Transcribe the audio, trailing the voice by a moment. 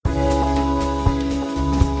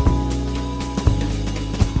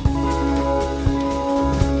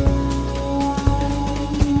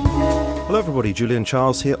everybody, Julian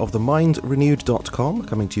Charles here of themindrenewed.com,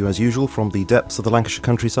 coming to you as usual from the depths of the Lancashire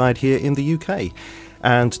countryside here in the UK.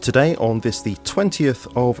 And today, on this, the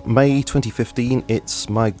 20th of May 2015, it's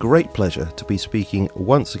my great pleasure to be speaking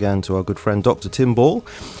once again to our good friend Dr. Tim Ball,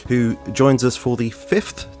 who joins us for the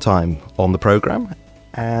 5th time on the programme.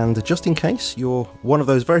 And just in case you're one of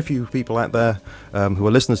those very few people out there who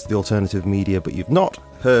are listeners to the alternative media, but you've not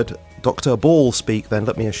heard Dr. Ball speak, then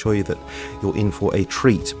let me assure you that you're in for a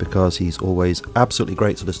treat, because he's always absolutely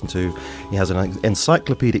great to listen to. He has an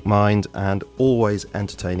encyclopedic mind and always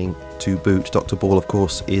entertaining to boot. Dr. Ball, of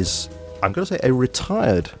course, is, I'm going to say, a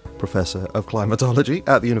retired Professor of Climatology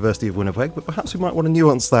at the University of Winnipeg, but perhaps we might want to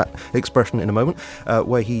nuance that expression in a moment,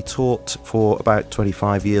 where he taught for about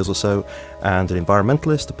 25 years or so, and an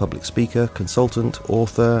environmentalist, a public speaker, consultant,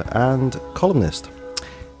 author, and columnist.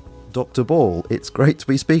 Dr. Ball, it's great to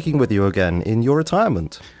be speaking with you again in your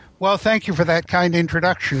retirement. Well, thank you for that kind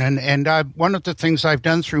introduction. And one of the things I've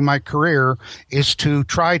done through my career is to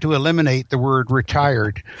try to eliminate the word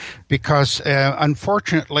retired, because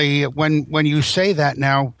unfortunately, when you say that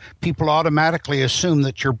now, people automatically assume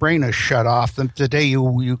that your brain is shut off the day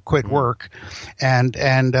you quit work. And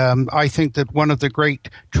I think that one of the great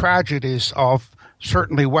tragedies of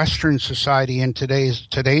certainly Western society in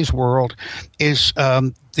today's world is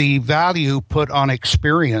the value put on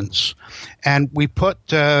experience. And we put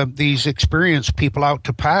these experienced people out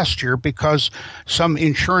to pasture because some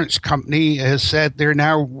insurance company has said they're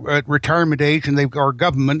now at retirement age and our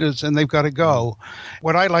government is, and they've got to go.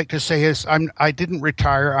 What I like to say is I didn't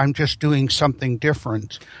retire, I'm just doing something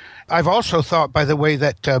different. I've also thought, by the way,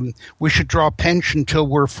 that we should draw pension till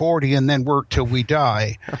we're 40 and then work till we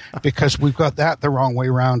die, because we've got that the wrong way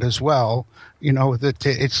around as well. You know, that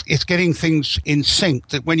it's getting things in sync,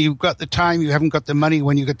 that when you've got the time, you haven't got the money.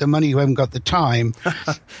 When you get the money, you haven't got the time.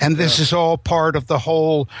 And this is all part of the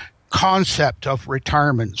whole concept of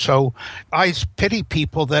retirement. So I pity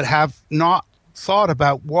people that have not thought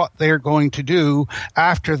about what they're going to do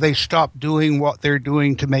after they stop doing what they're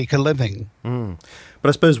doing to make a living. But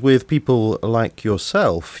I suppose with people like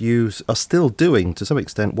yourself, you are still doing, to some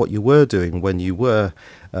extent, what you were doing when you were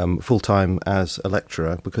full-time as a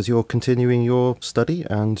lecturer, because you're continuing your study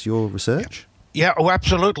and your research? Yeah, oh,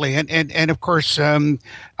 absolutely. And of course,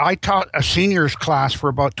 I taught a seniors class for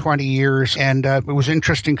about 20 years, and it was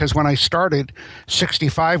interesting because when I started,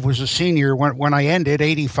 65 was a senior. When I ended,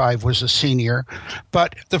 85 was a senior.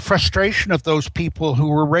 But the frustration of those people who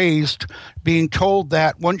were raised being told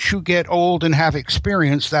that once you get old and have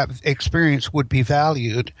experience, that experience would be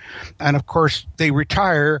valued. And of course, they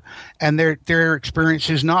retire, and their experience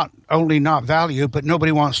is not only not valued, but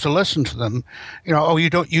nobody wants to listen to them. You know, oh, you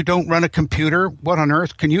don't run a computer? What on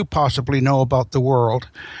earth can you possibly know about the world?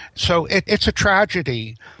 So it's a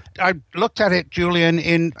tragedy. I looked at it, Julian,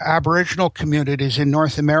 in Aboriginal communities in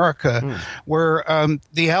North America, where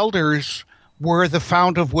the elders were the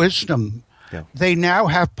fount of wisdom. Yeah. They now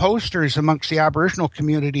have posters amongst the Aboriginal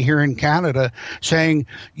community here in Canada saying,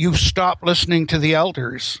 you've stopped listening to the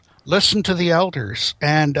elders. Listen to the elders.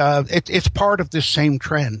 And it's part of this same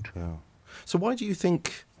trend. Yeah. So why do you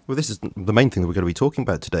think, well, this is the main thing that we're going to be talking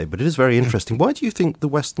about today, but it is very interesting. Why do you think the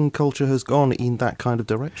Western culture has gone in that kind of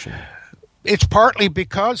direction? It's partly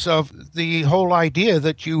because of the whole idea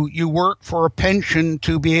that you work for a pension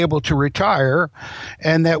to be able to retire,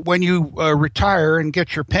 and that when you retire and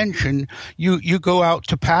get your pension, you go out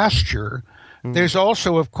to pasture. There's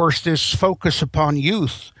also, of course, this focus upon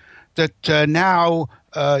youth, that now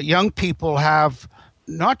young people have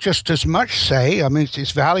not just as much say. I mean,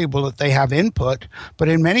 it's valuable that they have input, but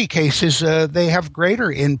in many cases they have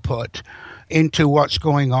greater input into what's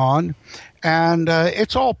going on. And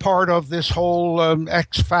it's all part of this whole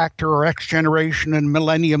X factor or X generation and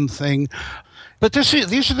millennium thing. But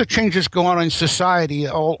these are the changes going on in society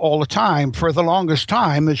all the time. For the longest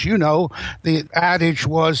time, as you know, the adage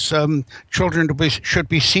was children should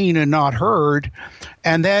be seen and not heard.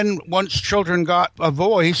 And then once children got a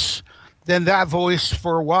voice, then that voice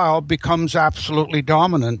for a while becomes absolutely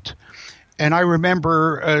dominant. And I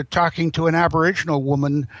remember talking to an Aboriginal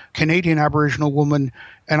woman, Canadian Aboriginal woman,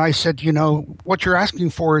 and I said, you know, what you're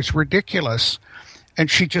asking for is ridiculous. And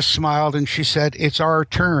she just smiled and she said, it's our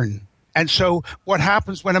turn. And so what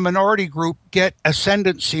happens when a minority group get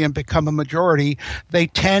ascendancy and become a majority, they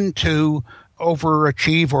tend to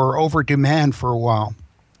overachieve or overdemand for a while.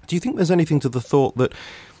 Do you think there's anything to the thought that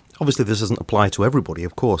Obviously, this doesn't apply to everybody,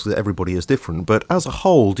 of course, everybody is different. But as a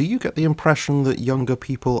whole, do you get the impression that younger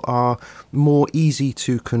people are more easy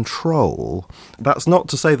to control? That's not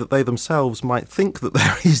to say that they themselves might think that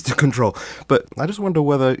they're easy to control, but I just wonder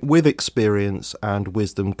whether with experience and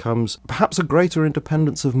wisdom comes perhaps a greater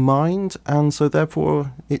independence of mind, and so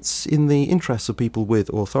therefore it's in the interests of people with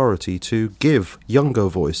authority to give younger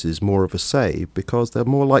voices more of a say, because they're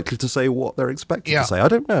more likely to say what they're expected to say. I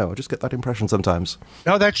don't know. I just get that impression sometimes.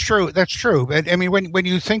 No, that's true. That's true. I mean, when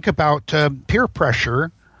you think about peer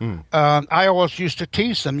pressure, I always used to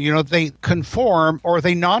tease them, they conform or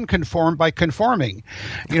they non-conform by conforming.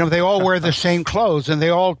 They all wear the same clothes and they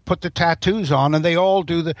all put the tattoos on and they all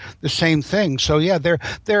do the same thing. So, yeah,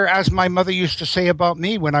 they're, as my mother used to say about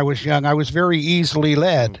me when I was young, I was very easily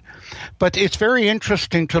led. But it's very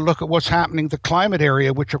interesting to look at what's happening in the climate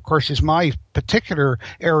area, which, of course, is my particular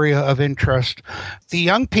area of interest. The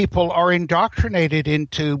young people are indoctrinated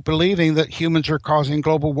into believing that humans are causing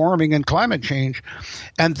global warming and climate change.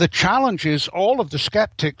 And the challenge is all of the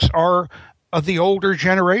skeptics are of the older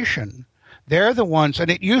generation. They're the ones, and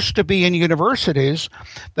it used to be in universities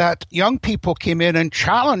that young people came in and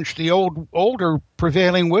challenged the older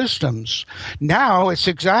prevailing wisdoms. Now it's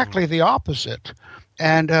exactly the opposite.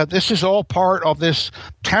 And this is all part of this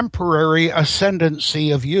temporary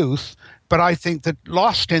ascendancy of youth. But I think that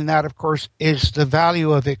lost in that, of course, is the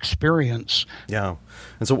value of experience. Yeah.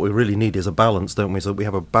 And so what we really need is a balance, don't we? So we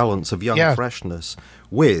have a balance of young freshness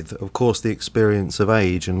with, of course, the experience of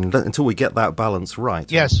age. And until we get that balance right,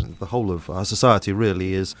 the whole of our society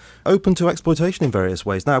really is open to exploitation in various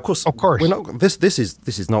ways. Now, of course. We're not, this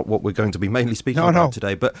is not what we're going to be mainly speaking about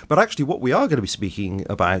today. But actually what we are going to be speaking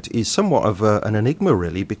about is somewhat of an enigma,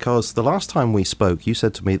 really, because the last time we spoke, you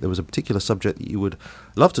said to me there was a particular subject that you would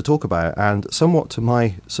love to talk about. And somewhat to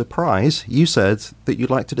my surprise, you said that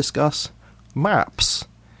you'd like to discuss maps.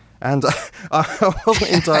 And I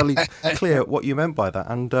wasn't entirely clear what you meant by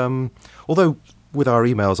that. And although with our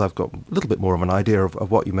emails I've got a little bit more of an idea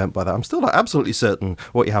of what you meant by that, I'm still not absolutely certain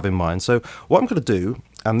what you have in mind. So what I'm going to do,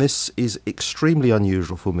 and this is extremely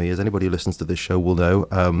unusual for me, as anybody who listens to this show will know.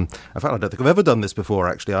 In fact, I don't think I've ever done this before,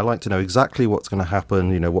 actually. I like to know exactly what's going to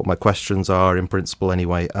happen, what my questions are in principle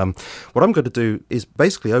anyway. What I'm going to do is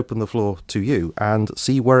basically open the floor to you and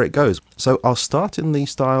see where it goes. So I'll start in the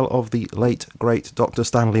style of the late, great Dr.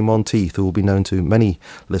 Stanley Monteith, who will be known to many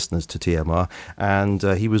listeners to TMR. And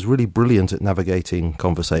he was really brilliant at navigating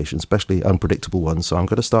conversations, especially unpredictable ones. So I'm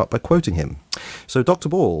going to start by quoting him. So, Dr.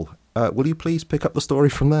 Ball, will you please pick up the story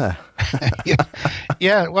from there?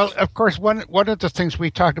 Yeah. Well, of course, one of the things we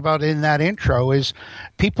talked about in that intro is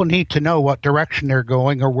people need to know what direction they're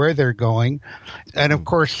going or where they're going. And, of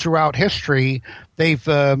course, throughout history, they've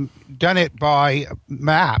done it by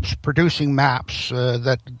maps, producing maps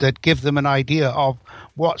that give them an idea of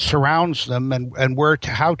what surrounds them and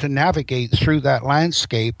how to navigate through that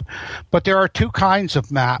landscape. But there are two kinds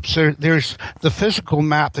of maps. There's the physical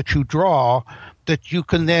map that you draw, that you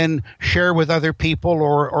can then share with other people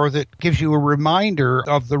or that gives you a reminder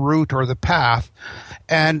of the route or the path.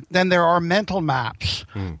 And then there are mental maps.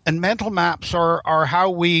 And mental maps are how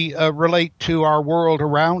we relate to our world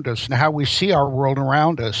around us and how we see our world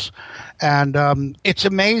around us. And it's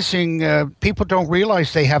amazing. People don't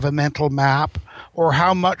realize they have a mental map or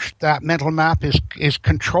how much that mental map is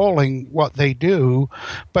controlling what they do.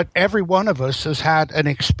 But every one of us has had an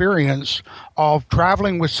experience of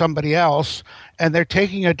traveling with somebody else, and they're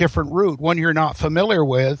taking a different route, one you're not familiar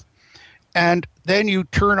with, and then you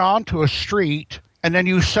turn onto a street, and then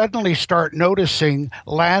you suddenly start noticing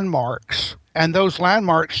landmarks. And those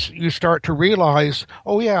landmarks, you start to realize,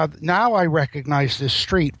 oh, yeah, now I recognize this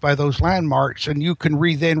street by those landmarks, and you can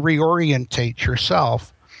then reorientate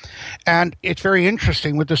yourself. And it's very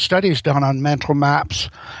interesting with the studies done on mental maps.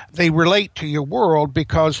 They relate to your world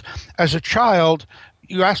because as a child,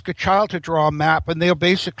 you ask a child to draw a map, and they'll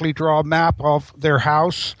basically draw a map of their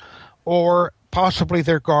house or possibly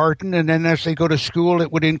their garden. And then as they go to school,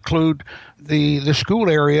 it would include the school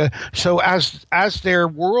area. So as their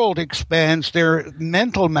world expands, their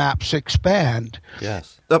mental maps expand.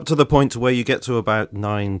 Yes. Up to the point where you get to about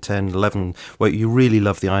 9, 10, 11, where you really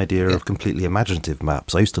love the idea of completely imaginative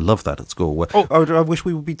maps. I used to love that at school. Where, I wish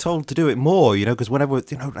we would be told to do it more, because whenever,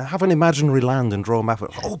 have an imaginary land and draw a map.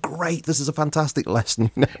 Oh, great, this is a fantastic lesson.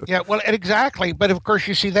 Yeah, well, exactly. But of course,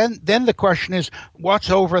 you see, then the question is, what's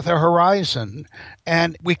over the horizon?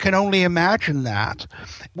 And we can only imagine that.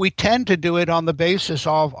 We tend to do it on the basis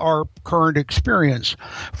of our current experience.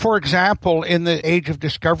 For example, in the age of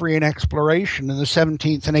discovery and exploration in the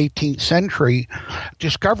 17th and 18th century,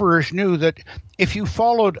 discoverers knew that if you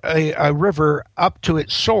followed a river up to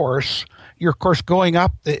its source, you're, of course, going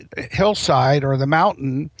up the hillside or the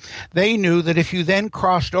mountain, they knew that if you then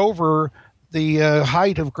crossed over the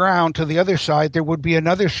height of ground to the other side, there would be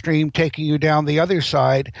another stream taking you down the other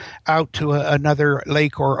side out to another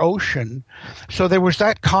lake or ocean. So there was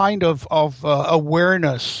that kind of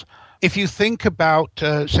awareness. If you think about,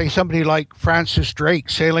 say, somebody like Francis Drake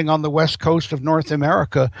sailing on the west coast of North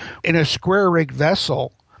America in a square-rigged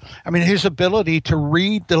vessel, I mean, his ability to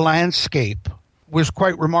read the landscape was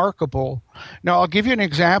quite remarkable. Now, I'll give you an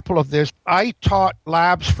example of this. I taught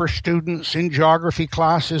labs for students in geography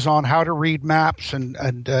classes on how to read maps and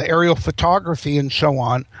aerial photography and so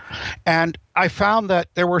on. And I found that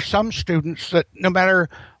there were some students that no matter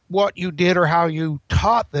what you did or how you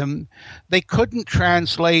taught them, they couldn't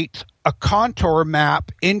translate a contour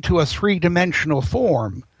map into a three-dimensional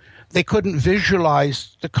form. They couldn't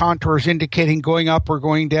visualize the contours indicating going up or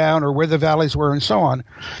going down or where the valleys were and so on.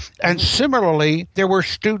 And similarly, there were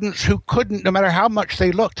students who couldn't, no matter how much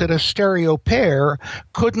they looked at a stereo pair,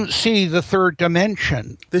 couldn't see the third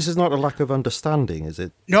dimension. This is not a lack of understanding, is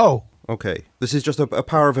it? No. Okay. This is just a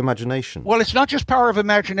power of imagination. Well, it's not just power of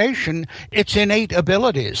imagination, it's innate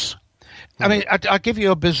abilities. I mean, I'll give you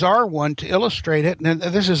a bizarre one to illustrate it, and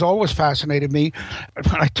this has always fascinated me.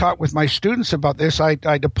 When I talk with my students about this,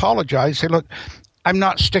 I'd apologize, say, look, I'm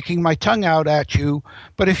not sticking my tongue out at you,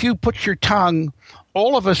 but if you put your tongue,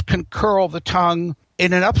 all of us can curl the tongue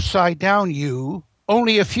in an upside-down U.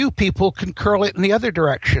 Only a few people can curl it in the other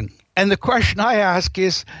direction. And the question I ask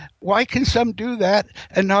is, why can some do that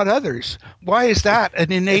and not others? Why is that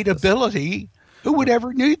an innate ability? Who would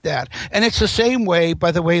ever need that? And it's the same way,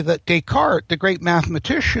 by the way, that Descartes, the great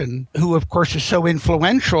mathematician, who of course is so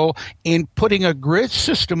influential in putting a grid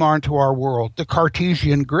system onto our world, the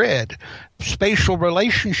Cartesian grid, spatial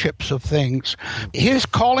relationships of things. His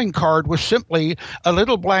calling card was simply a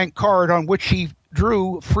little blank card on which he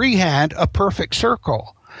drew freehand a perfect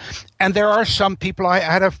circle. And there are some people, I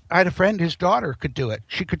had a friend, his daughter could do it.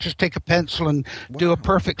 She could just take a pencil and do a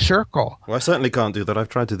perfect circle. Well, I certainly can't do that. I've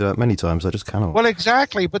tried to do that many times. I just cannot. Well,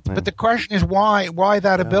 exactly. But the question is why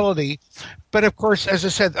that ability? But of course, as I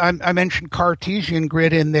said, I mentioned Cartesian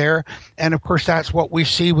grid in there. And of course, that's what we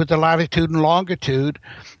see with the latitude and longitude,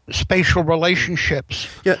 spatial relationships.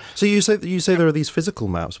 Yeah. So you say there are these physical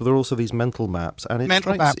maps, but there are also these mental maps. And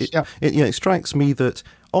it strikes me that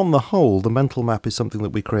on the whole, the mental map is something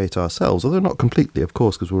that we create ourselves, although not completely, of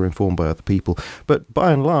course, because we're informed by other people. But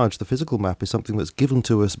by and large, the physical map is something that's given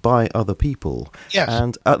to us by other people. Yes.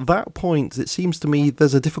 And at that point, it seems to me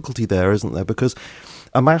there's a difficulty there, isn't there? Because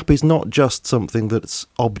a map is not just something that's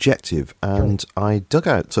objective. And I dug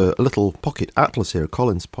out a little pocket atlas here, a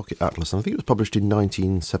Collins pocket atlas, and I think it was published in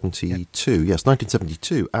 1972. Yes,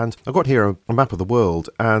 1972. And I've got here a map of the world,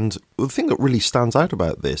 and the thing that really stands out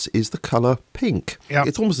about this is the colour pink. Yeah.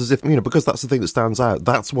 It's almost as if, because that's the thing that stands out,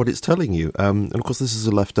 that's what it's telling you. And of course, this is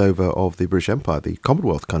a leftover of the British Empire, the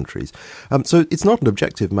Commonwealth countries. So it's not an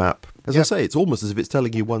objective map. As I say, it's almost as if it's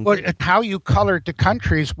telling you one thing. How you colored the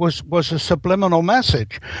countries was a subliminal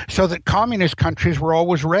message, so that communist countries were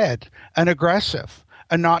always red and aggressive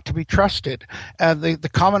and not to be trusted. The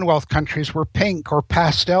Commonwealth countries were pink or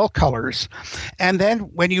pastel colors. And then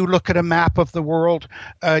when you look at a map of the world,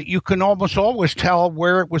 you can almost always tell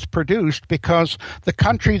where it was produced, because the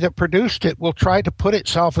country that produced it will try to put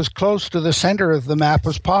itself as close to the center of the map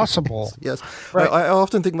as possible. Yes. Right. I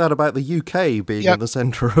often think that about the UK being in the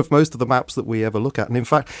centre of most of the maps that we ever look at. And in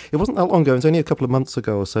fact, it wasn't that long ago, it was only a couple of months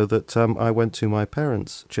ago or so, that I went to my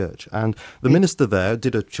parents' church, and the minister there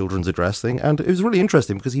did a children's address thing, and it was really interesting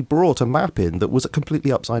because he brought a map in that was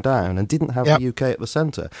completely upside down and didn't have the UK at the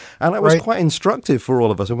centre. And that was quite instructive for all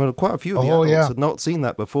of us. And quite a few of the adults had not seen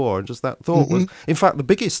that before. And just that thought was, in fact, the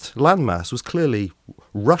biggest landmass was clearly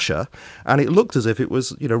Russia. And it looked as if it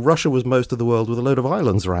was, Russia was most of the world with a load of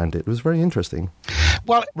islands around it. It was very interesting.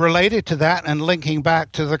 Well, related to that and linking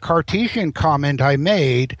back to the Cartesian comment I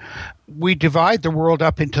made, we divide the world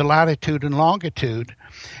up into latitude and longitude.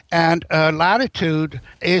 And latitude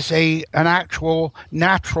is an actual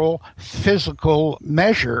natural physical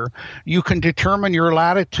measure. You can determine your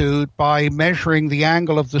latitude by measuring the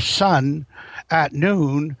angle of the sun at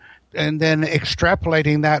noon and then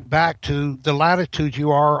extrapolating that back to the latitude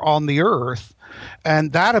you are on the Earth.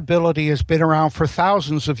 And that ability has been around for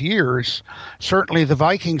thousands of years. Certainly the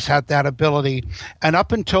Vikings had that ability. And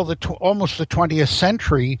up until almost the 20th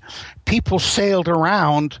century, people sailed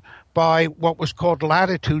around by what was called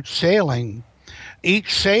latitude sailing.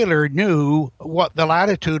 each sailor knew what the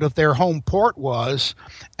latitude of their home port was,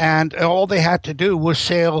 and all they had to do was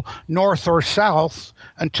sail north or south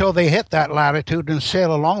until they hit that latitude and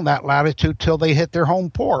sail along that latitude till they hit their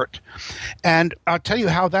home port. And I'll tell you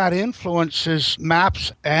how that influences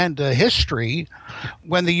maps and history.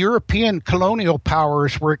 When the European colonial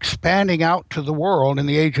powers were expanding out to the world in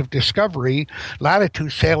the Age of Discovery,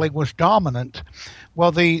 latitude sailing was dominant.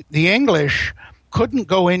 Well, the English couldn't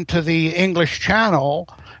go into the English Channel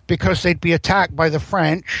because they'd be attacked by the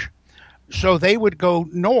French. So they would go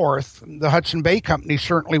north. The Hudson Bay Company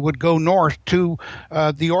certainly would go north to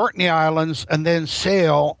the Orkney Islands and then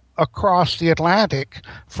sail across the Atlantic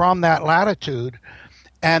from that latitude.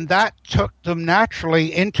 And that took them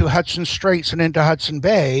naturally into Hudson Straits and into Hudson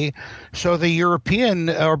Bay. So the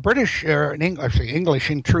European or British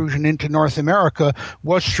English intrusion into North America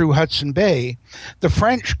was through Hudson Bay. The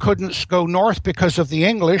French couldn't go north because of the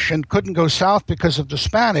English and couldn't go south because of the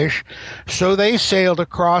Spanish. So they sailed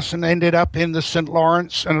across and ended up in the St.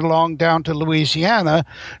 Lawrence and along down to Louisiana.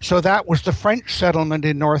 So that was the French settlement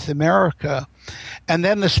in North America. And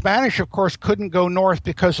then the Spanish, of course, couldn't go north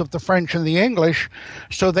because of the French and the English.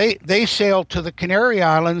 So they sailed to the Canary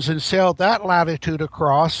Islands and sailed that latitude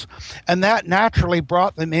across. And that naturally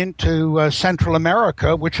brought them into Central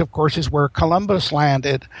America, which, of course, is where Columbus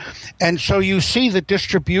landed. And so you see the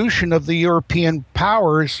distribution of the European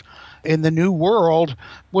powers in the New World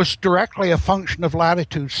was directly a function of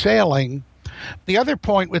latitude sailing. The other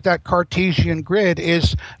point with that Cartesian grid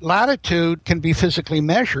is latitude can be physically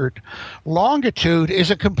measured. Longitude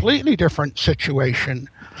is a completely different situation.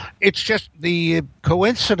 It's just the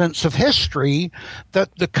coincidence of history that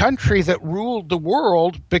the country that ruled the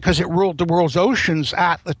world, because it ruled the world's oceans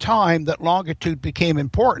at the time that longitude became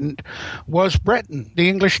important, was Britain. The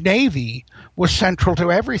English Navy was central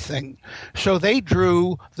to everything. So they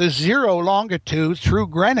drew the zero longitude through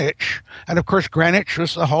Greenwich. And of course, Greenwich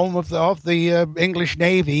was the home of the English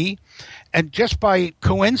Navy. And just by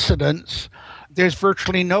coincidence, there's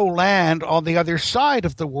virtually no land on the other side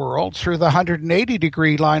of the world through the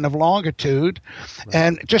 180-degree line of longitude. Right.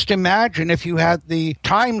 And just imagine if you had the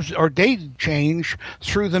times or date change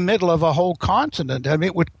through the middle of a whole continent. I mean,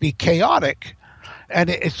 it would be chaotic. And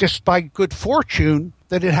it's just by good fortune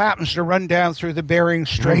that it happens to run down through the Bering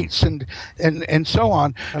Straits and so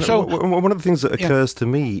on. And so one of the things that occurs to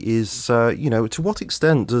me is, to what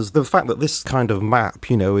extent does the fact that this kind of map,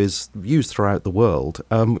 is used throughout the world,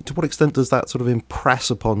 to what extent does that sort of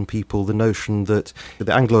impress upon people the notion that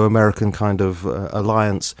the Anglo-American kind of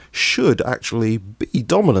alliance should actually be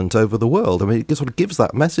dominant over the world? I mean, it sort of gives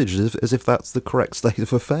that message as if that's the correct state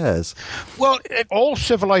of affairs. Well, all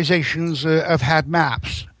civilizations have had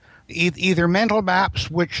maps. Either mental maps,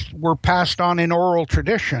 which were passed on in oral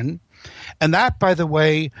tradition. And that, by the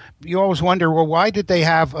way, you always wonder, well, why did they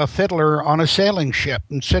have a fiddler on a sailing ship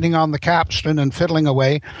and sitting on the capstan and fiddling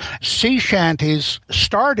away? Sea shanties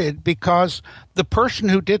started because the person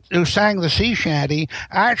who sang the sea shanty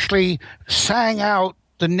actually sang out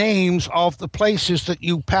the names of the places that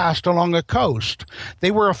you passed along a coast.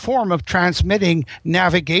 They were a form of transmitting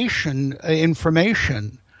navigation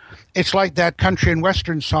information. It's like that country and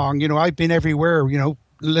western song, I've been everywhere,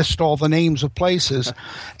 list all the names of places.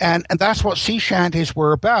 And that's what sea shanties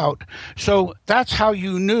were about. So that's how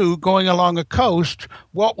you knew going along a coast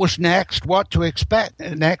what was next, what to expect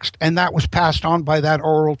next, and that was passed on by that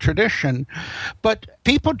oral tradition. But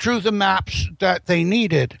people drew the maps that they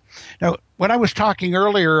needed. Now, when I was talking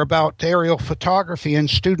earlier about aerial photography and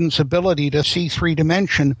students' ability to see three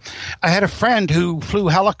dimension, I had a friend who flew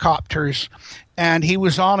helicopters, and he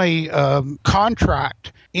was on a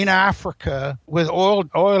contract in Africa with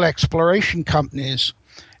oil exploration companies.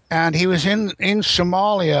 And he was in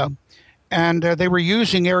Somalia, and they were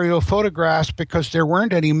using aerial photographs because there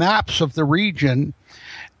weren't any maps of the region.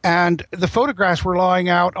 And the photographs were lying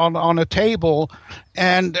out on a table,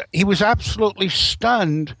 and he was absolutely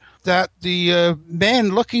stunned that the men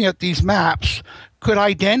looking at these maps could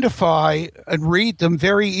identify and read them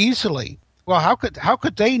very easily. Well, how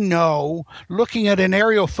could they know, looking at an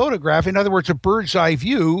aerial photograph, in other words, a bird's eye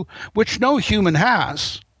view, which no human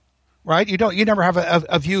has, right? You never have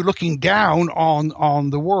a view looking down on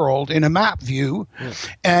the world in a map view. Yes.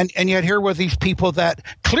 And yet here were these people that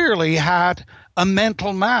clearly had a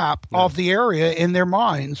mental map of the area in their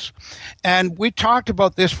minds. And we talked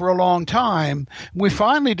about this for a long time. We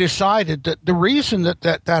finally decided that the reason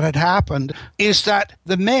that had happened is that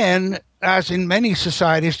the men, as in many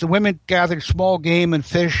societies, the women gathered small game and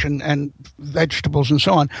fish and vegetables and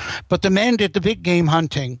so on, but the men did the big game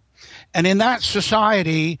hunting. And in that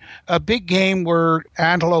society, big game were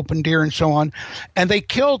antelope and deer and so on, and they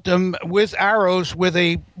killed them with arrows with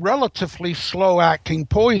a relatively slow-acting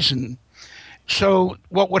poison. So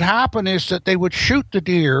what would happen is that they would shoot the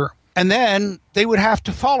deer, and then they would have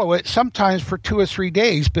to follow it sometimes for 2 or 3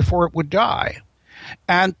 days before it would die.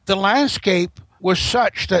 And the landscape was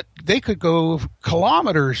such that they could go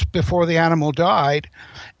kilometers before the animal died.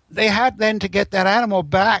 They had then to get that animal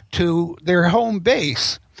back to their home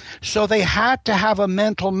base. So they had to have a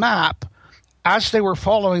mental map as they were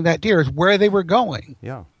following that deer, where they were going.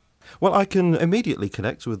 Yeah. Well, I can immediately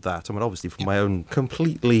connect with that. I mean, obviously from my own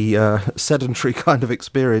completely sedentary kind of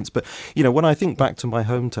experience. But, you know, when I think back to my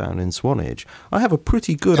hometown in Swanage, I have a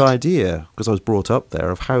pretty good idea, because I was brought up there,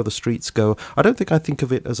 of how the streets go. I don't think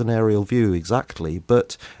of it as an aerial view exactly,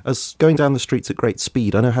 but as going down the streets at great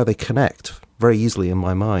speed, I know how they connect very easily in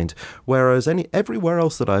my mind. Whereas everywhere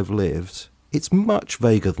else that I've lived, it's much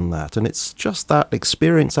vaguer than that, and it's just that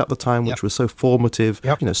experience at the time which was so formative,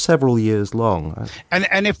 you know, several years long.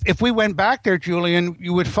 And if we went back there, Julian,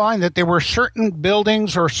 you would find that there were certain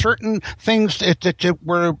buildings or certain things that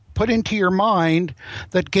were put into your mind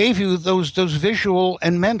that gave you those visual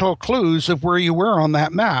and mental clues of where you were on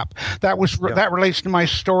that map. That relates to my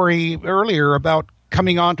story earlier about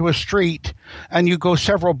coming onto a street, and you go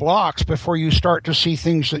several blocks before you start to see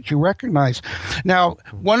things that you recognize. Now,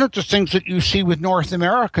 one of the things that you see with North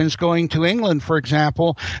Americans going to England, for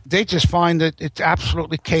example, they just find that it's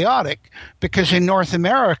absolutely chaotic, because in North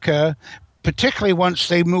America, particularly once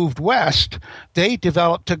they moved west, they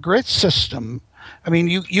developed a grid system. I mean,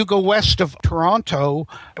 you go west of Toronto,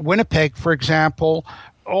 Winnipeg, for example,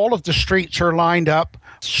 all of the streets are lined up,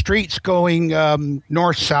 streets going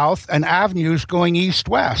north-south and avenues going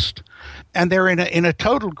east-west. And they're in a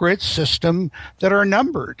total grid system that are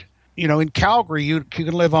numbered. You know, in Calgary, you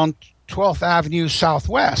can live on 12th Avenue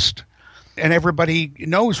Southwest, and everybody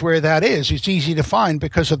knows where that is. It's easy to find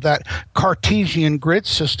because of that Cartesian grid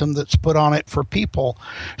system that's put on it for people.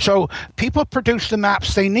 So people produce the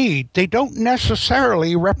maps they need. They don't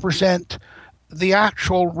necessarily represent the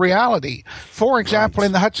actual reality. For example,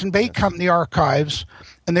 in the Hudson Bay Company archives,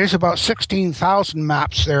 and there's about 16,000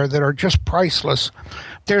 maps there that are just priceless.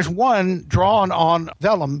 There's one drawn on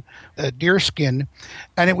vellum, deerskin,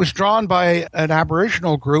 and it was drawn by an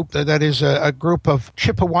Aboriginal group that is a group of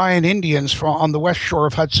Chippewayan Indians on the west shore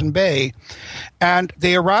of Hudson Bay. And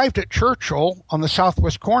they arrived at Churchill on the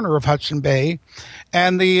southwest corner of Hudson Bay,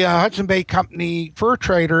 and the Hudson Bay Company fur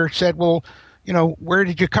trader said, well, you know, where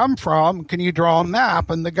did you come from? Can you draw a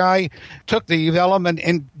map? And the guy took the vellum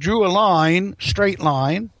and drew a line, straight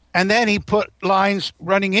line, and then he put lines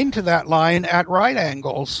running into that line at right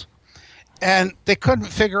angles. And they couldn't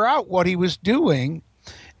figure out what he was doing.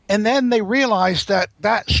 And then they realized that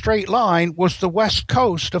that straight line was the west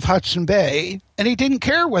coast of Hudson Bay, and he didn't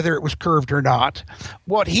care whether it was curved or not.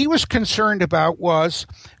 What he was concerned about was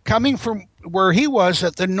coming from where he was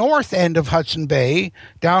at the north end of Hudson Bay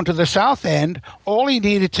down to the south end. All he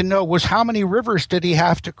needed to know was how many rivers did he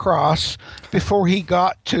have to cross before he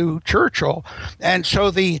got to Churchill. And so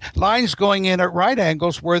the lines going in at right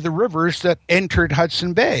angles were the rivers that entered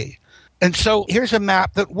Hudson Bay. And so here's a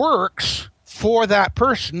map that works for that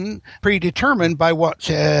person, predetermined by what's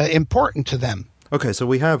important to them. Okay, so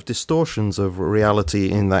we have distortions of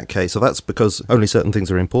reality in that case. So that's because only certain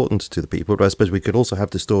things are important to the people. But I suppose we could also have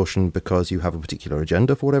distortion because you have a particular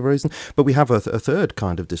agenda for whatever reason. But we have a third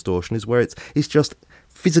kind of distortion is where it's just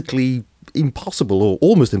physically impossible or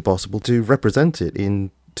almost impossible to represent it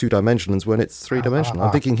in two dimensions when it's three dimensional.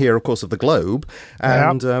 I'm thinking here, of course, of the globe,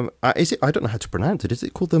 and is it? I don't know how to pronounce it. Is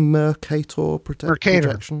it called the Mercator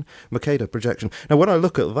projection? Mercator projection. Now, when I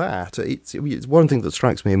look at that, it's one thing that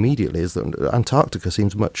strikes me immediately is that Antarctica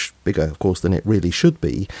seems much bigger, of course, than it really should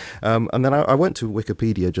be. And then I went to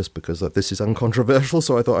Wikipedia just because this is uncontroversial,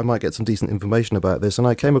 so I thought I might get some decent information about this, and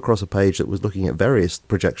I came across a page that was looking at various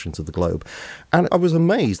projections of the globe, and I was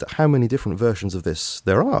amazed at how many different versions of this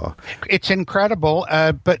there are. It's incredible.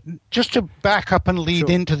 But just to back up and lead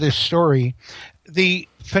into this story, the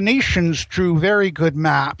Phoenicians drew very good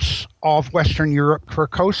maps of Western Europe for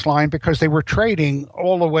coastline because they were trading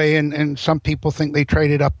all the way, and some people think they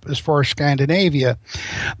traded up as far as Scandinavia.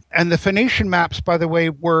 And the Phoenician maps, by the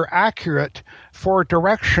way, were accurate for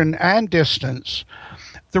direction and distance.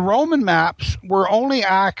 The Roman maps were only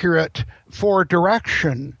accurate for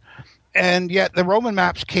direction, and yet the Roman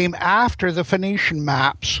maps came after the Phoenician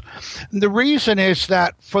maps. And the reason is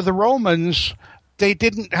that for the Romans, they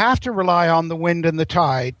didn't have to rely on the wind and the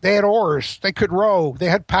tide. They had oars. They could row. They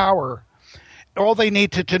had power. All they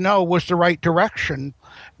needed to know was the right direction,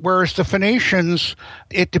 whereas the Phoenicians,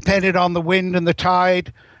 it depended on the wind and the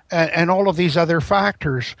tide and all of these other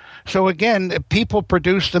factors. So again, people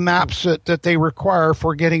produce the maps that they require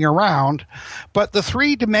for getting around. But the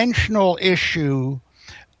three-dimensional issue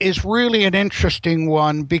is really an interesting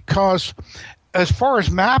one because as far as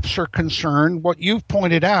maps are concerned, what you've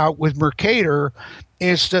pointed out with Mercator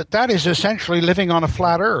is that is essentially living on a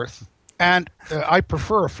flat Earth. And I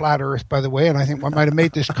prefer a flat Earth, by the way, and I think I might have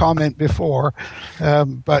made this comment before.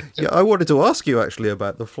 But yeah, I wanted to ask you actually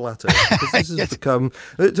about the flat Earth, because this has become,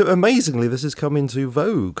 amazingly, this has come into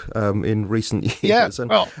vogue in recent years.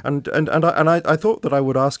 Yeah, and I thought that I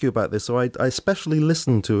would ask you about this, so I especially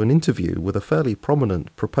listened to an interview with a fairly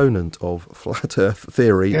prominent proponent of flat Earth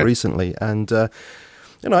theory recently, and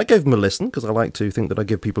I gave him a listen because I like to think that I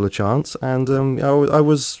give people a chance, and it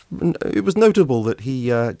was notable that he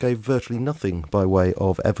gave virtually nothing by way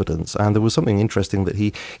of evidence, and there was something interesting that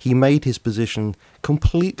he made his position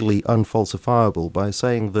completely unfalsifiable by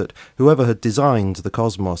saying that whoever had designed the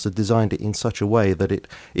cosmos had designed it in such a way that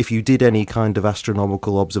if you did any kind of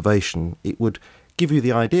astronomical observation, it would give you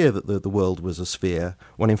the idea that the world was a sphere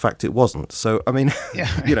when in fact it wasn't. So I mean,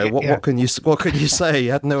 what can you say? He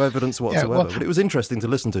had no evidence whatsoever. But it was interesting to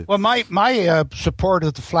listen to. Well, my support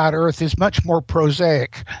of the flat Earth is much more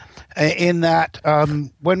prosaic, in that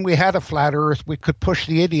when we had a flat Earth, we could push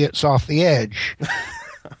the idiots off the edge.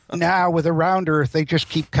 Now, with a round Earth, they just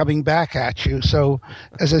keep coming back at you. So,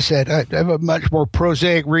 as I said, I have a much more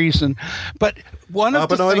prosaic reason. But I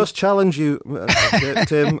must challenge you,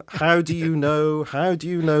 Tim. How do you know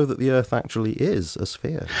that the Earth actually is a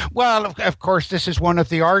sphere? Well, of course, this is one of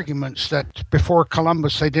the arguments that before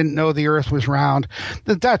Columbus, they didn't know the Earth was round.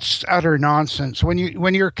 That's utter nonsense. When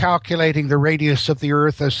you're calculating the radius of the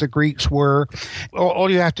Earth, as the Greeks were,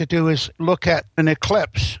 all you have to do is look at an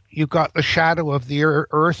eclipse. You've got the shadow of the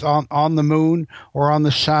Earth on the moon or on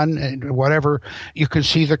the sun, and whatever. You can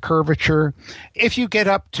see the curvature. If you get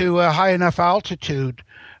up to a high enough altitude,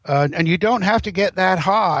 and you don't have to get that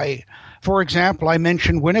high. For example, I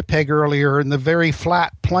mentioned Winnipeg earlier, in the very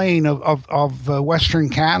flat plain of Western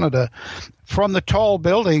Canada. From the tall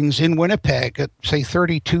buildings in Winnipeg at, say,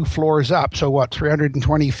 32 floors up, so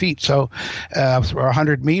 320 feet, so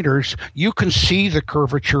 100 meters, you can see the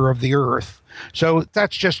curvature of the Earth. So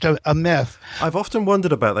that's just a myth. I've often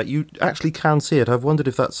wondered about that. You actually can see it. I've wondered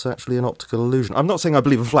if that's actually an optical illusion. I'm not saying I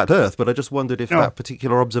believe in flat Earth, but I just wondered if that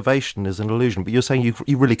particular observation is an illusion. But you're saying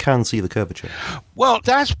you really can see the curvature. Well,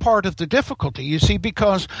 that's part of the difficulty, you see,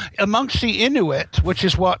 because amongst the Inuit, which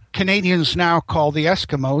is what Canadians now call the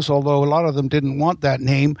Eskimos, although a lot of them didn't want that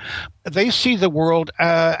name, they see the world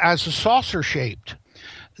as a saucer-shaped.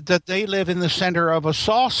 That they live in the center of a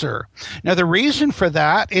saucer. Now, the reason for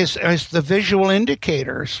that is the visual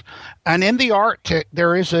indicators. And in the Arctic,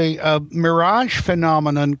 there is a mirage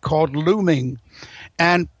phenomenon called looming.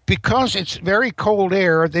 And because it's very cold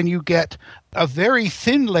air, then you get a very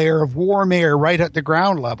thin layer of warm air right at the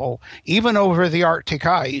ground level, even over the Arctic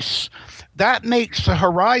ice. That makes the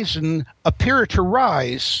horizon appear to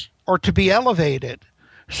rise or to be elevated.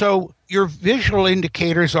 So your visual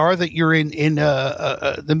indicators are that you're in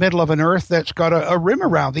the middle of an Earth that's got a rim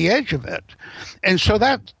around the edge of it. And so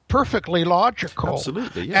that's perfectly logical.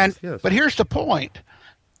 Absolutely, yes. But here's the point,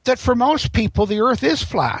 that for most people, the Earth is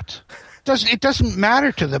flat. It doesn't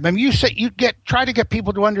matter to them. I mean, try to get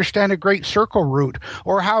people to understand a Great Circle route,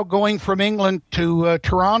 or how going from England to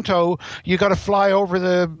Toronto, you got to fly over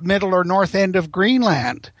the middle or north end of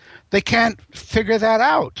Greenland. They can't figure that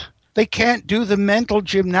out. They can't do the mental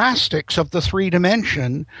gymnastics of the three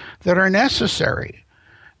dimension that are necessary.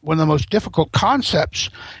 One of the most difficult concepts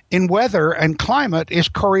in weather and climate is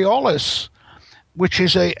Coriolis, which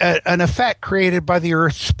is an effect created by the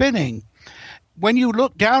Earth spinning. When you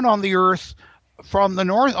look down on the Earth from the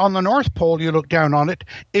north, on the North Pole, you look down on it,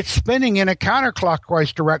 it's spinning in a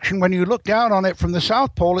counterclockwise direction. When you look down on it from the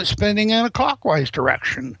South Pole, it's spinning in a clockwise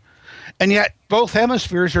direction. And yet both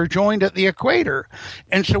hemispheres are joined at the equator.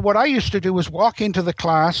 And so what I used to do was walk into the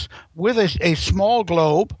class with a small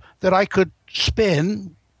globe that I could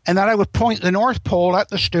spin, and then I would point the North Pole at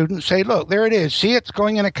the student, say, look, there it is. See, it's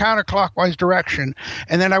going in a counterclockwise direction.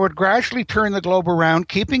 And then I would gradually turn the globe around,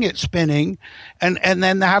 keeping it spinning, and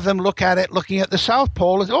then have them look at it, looking at the South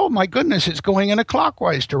Pole, as, oh, my goodness, it's going in a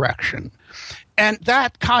clockwise direction. And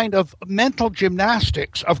that kind of mental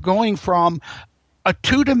gymnastics of going from a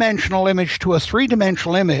two-dimensional image to a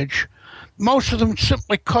three-dimensional image, most of them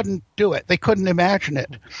simply couldn't do it. They couldn't imagine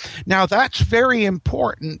it. Now, that's very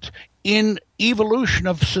important in evolution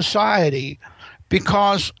of society,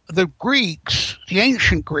 because the Greeks, the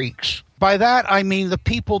ancient Greeks, by that I mean the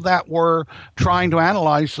people that were trying to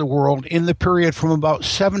analyze the world in the period from about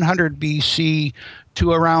 700 BC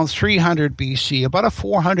to around 300 BC, about a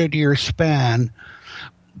 400-year span.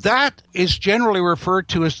 That is generally referred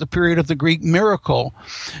to as the period of the Greek miracle.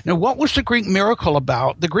 Now, what was the Greek miracle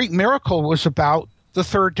about? The Greek miracle was about the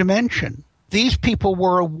third dimension. These people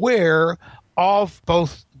were aware of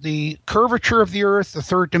both the curvature of the earth, the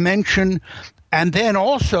third dimension, and then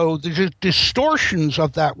also the distortions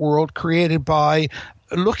of that world created by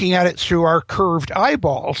looking at it through our curved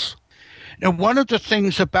eyeballs. Now, one of the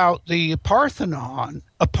things about the Parthenon,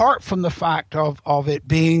 apart from the fact of it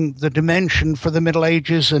being the dimension for the Middle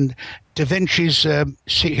Ages and Da Vinci's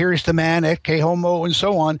Here's the Man, Ecce Homo, and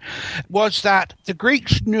so on, was that the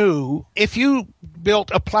Greeks knew if you built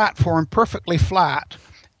a platform perfectly flat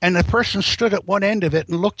and a person stood at one end of it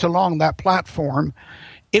and looked along that platform,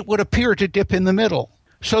 it would appear to dip in the middle.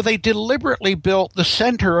 So they deliberately built the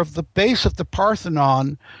center of the base of the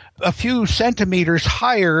Parthenon a few centimeters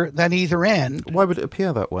higher than either end. Why would it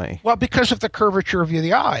appear that way? Well, because of the curvature of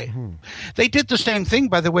the eye. They did the same thing,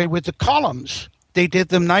 by the way, with the columns. They did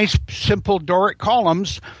them nice, simple Doric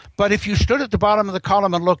columns, but if you stood at the bottom of the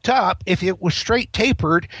column and looked up, if it was straight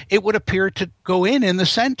tapered, it would appear to go in the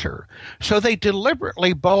center. So they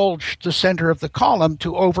deliberately bulged the center of the column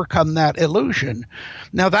to overcome that illusion.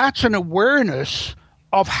 Now, that's an awareness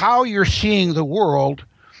of how you're seeing the world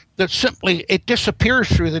that simply, it disappears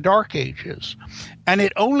through the Dark Ages. And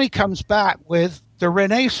it only comes back with the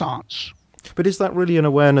Renaissance. But is that really an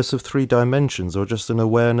awareness of three dimensions, or just an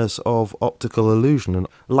awareness of optical illusion and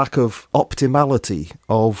lack of optimality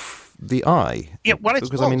of the eye? Yeah, well, it's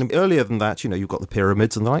because, both. I mean, earlier than that, you've got the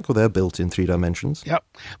pyramids and the like, well, they're built in three dimensions. Yep.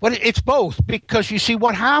 Well, it's both, because you see,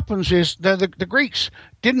 what happens is the Greeks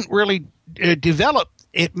didn't really develop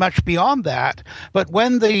it much beyond that. But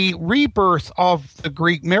when the rebirth of the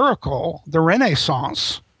Greek miracle, the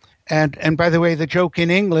Renaissance, and by the way, the joke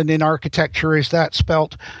in England in architecture is that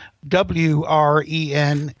spelt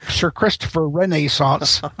W-R-E-N, Sir Christopher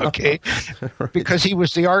Renaissance, okay, right. Because he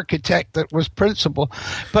was the architect that was principal.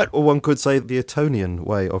 But or one could say the Etonian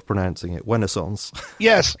way of pronouncing it, Renaissance.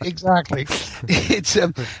 Yes, exactly. It's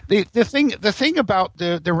the thing about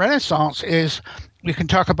the Renaissance is, we can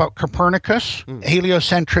talk about Copernicus,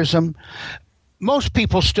 heliocentrism. Most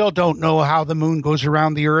people still don't know how the moon goes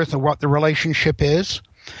around the earth and what the relationship is,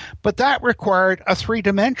 but that required a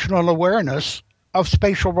three-dimensional awareness of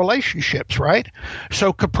spatial relationships, right?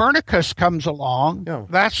 So Copernicus comes along. Yeah.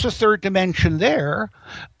 That's the third dimension there.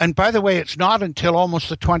 And by the way, it's not until almost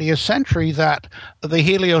the 20th century that the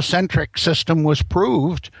heliocentric system was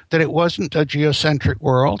proved, that it wasn't a geocentric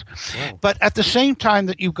world. Wow. But at the same time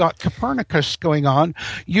that you've got Copernicus going on,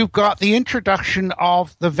 you've got the introduction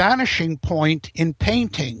of the vanishing point in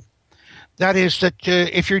painting. That is that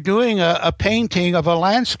if you're doing a painting of a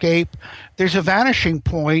landscape, there's a vanishing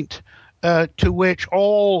point to which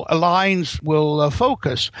all lines will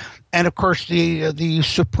focus. And of course, the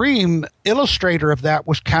supreme illustrator of that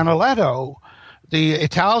was Canaletto, the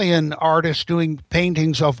Italian artist doing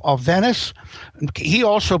paintings of Venice. He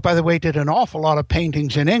also, by the way, did an awful lot of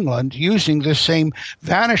paintings in England using this same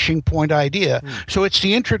vanishing point idea. So it's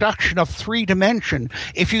the introduction of three-dimension.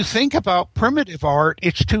 If you think about primitive art,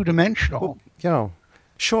 it's two-dimensional. Well, yeah.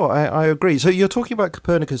 Sure, I agree. So you're talking about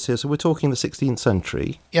Copernicus here, so we're talking the 16th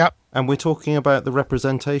century. Yep. And we're talking about the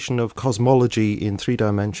representation of cosmology in three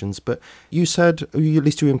dimensions, but you said, or at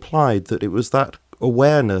least you implied, that it was that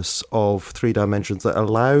awareness of three dimensions that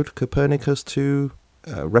allowed Copernicus to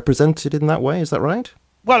represent it in that way, is that right?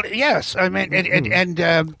 Well, yes. I mean,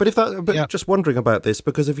 just wondering about this,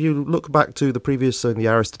 because if you look back to the previous, the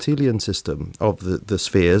Aristotelian system of the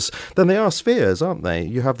spheres, then they are spheres, aren't they?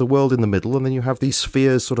 You have the world in the middle, and then you have these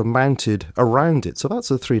spheres sort of mounted around it. So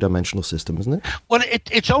that's a three-dimensional system, isn't it? Well,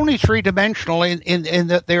 it's only three-dimensional in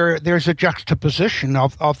that there's a juxtaposition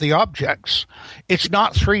of the objects. It's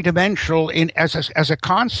not three-dimensional as a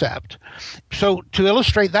concept. So to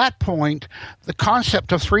illustrate that point, the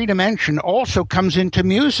concept of three-dimension also comes into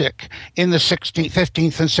music in the 16th,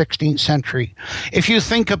 15th, and 16th century. If you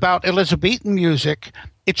think about Elizabethan music,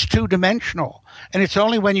 it's two-dimensional. And it's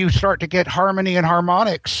only when you start to get harmony and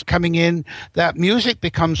harmonics coming in that music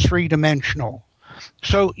becomes three-dimensional.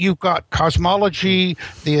 So you've got cosmology,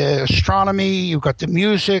 the astronomy, you've got the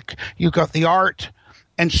music, you've got the art,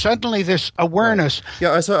 and suddenly this awareness.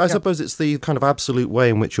 Yeah, I suppose it's the kind of absolute way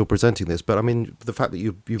in which you're presenting this, but I mean, the fact that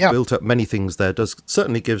you've built up many things there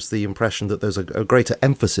certainly gives the impression that there's a greater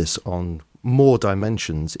emphasis on more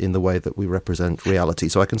dimensions in the way that we represent reality.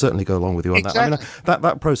 So I can certainly go along with you on that. I mean,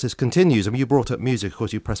 that process continues. I mean, you brought up music. Of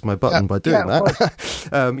course, you pressed my button by doing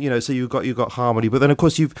that. So you've got harmony, but then of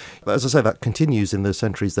course as I say, that continues in the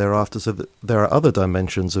centuries thereafter. So that there are other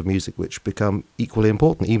dimensions of music which become equally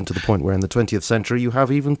important, even to the point where in the 20th century you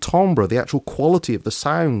have even timbre, the actual quality of the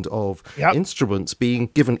sound of instruments being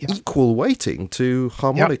given equal weighting to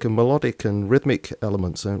harmonic and melodic and rhythmic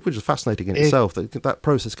elements, which is fascinating in itself. That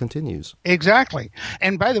process continues. Exactly.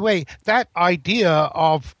 And by the way, that idea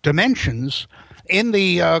of dimensions in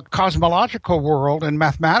the cosmological world and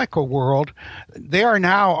mathematical world, they are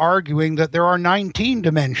now arguing that there are 19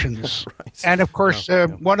 dimensions. Right. And of course,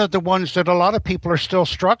 one of the ones that a lot of people are still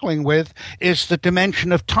struggling with is the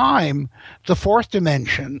dimension of time, the fourth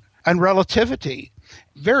dimension, and relativity.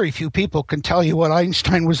 Very few people can tell you what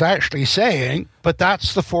Einstein was actually saying, but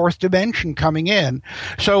that's the fourth dimension coming in.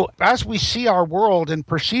 So as we see our world and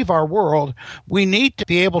perceive our world, we need to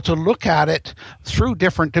be able to look at it through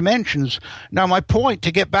different dimensions. Now, my point,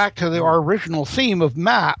 to get back to our original theme of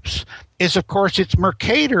maps, is, of course, it's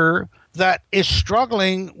Mercator that is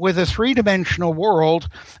struggling with a three-dimensional world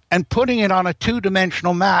and putting it on a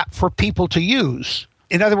two-dimensional map for people to use.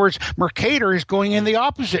 In other words, Mercator is going in the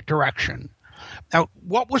opposite direction. Now,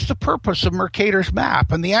 what was the purpose of Mercator's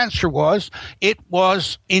map? And the answer was it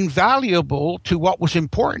was invaluable to what was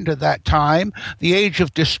important at that time, the age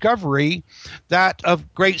of discovery, that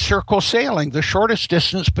of great circle sailing, the shortest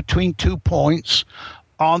distance between 2 points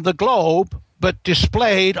on the globe, but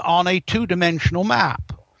displayed on a two-dimensional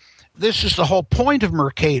map. This is the whole point of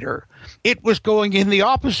Mercator. It was going in the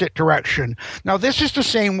opposite direction. Now, this is the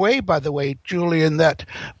same way, by the way, Julian, that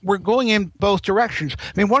we're going in both directions.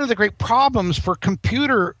 I mean, one of the great problems for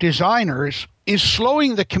computer designers is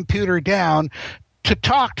slowing the computer down to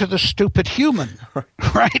talk to the stupid human,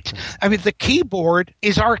 right? I mean, the keyboard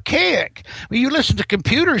is archaic. When you listen to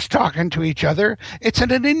computers talking to each other, it's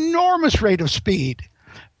at an enormous rate of speed.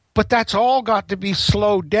 But that's all got to be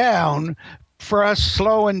slowed down for us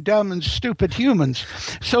slow and dumb and stupid humans.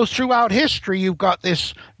 So throughout history, you've got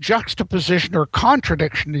this juxtaposition, or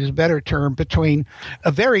contradiction is a better term, between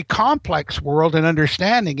a very complex world and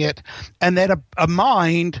understanding it, and then a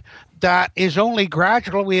mind that is only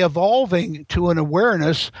gradually evolving to an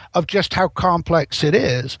awareness of just how complex it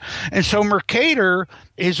is. And so Mercator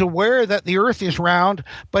is aware that the Earth is round,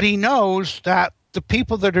 but he knows that the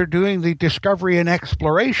people that are doing the discovery and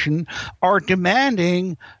exploration are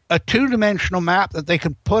demanding a two-dimensional map that they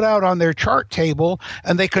can put out on their chart table,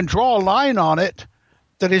 and they can draw a line on it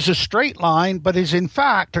that is a straight line, but is in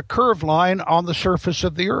fact a curved line on the surface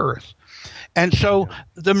of the Earth. And so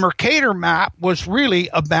the Mercator map was really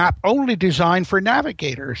a map only designed for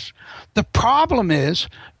navigators. The problem is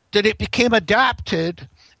that it became adapted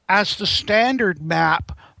as the standard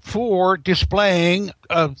map for displaying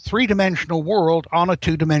a three-dimensional world on a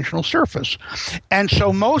two-dimensional surface. And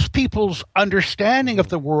so most people's understanding of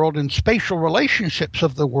the world and spatial relationships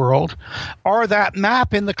of the world are that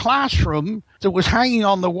map in the classroom that was hanging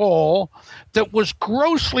on the wall that was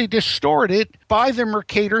grossly distorted by the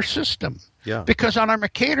Mercator system. Yeah. Because on our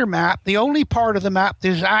Mercator map, the only part of the map that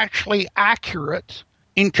is actually accurate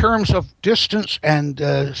in terms of distance and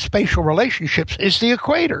spatial relationships is the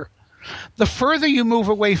equator. The further you move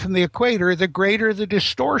away from the equator, the greater the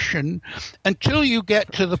distortion, until you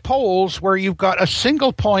get to the poles, where you've got a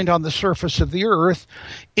single point on the surface of the Earth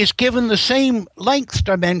is given the same length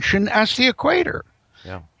dimension as the equator.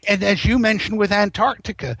 Yeah. And as you mentioned with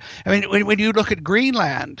Antarctica, I mean, when you look at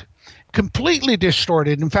Greenland, completely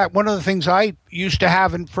distorted. In fact, one of the things I used to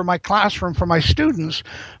have for my classroom for my students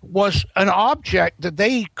was an object that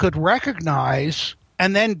they could recognize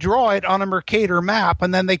and then draw it on a Mercator map,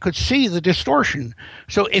 and then they could see the distortion.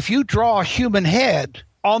 So if you draw a human head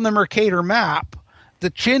on the Mercator map, the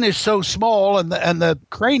chin is so small and the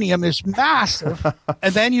cranium is massive,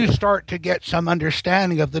 and then you start to get some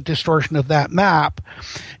understanding of the distortion of that map.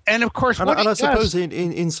 And of course, I suppose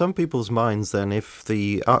in some people's minds, then, if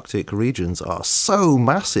the Arctic regions are so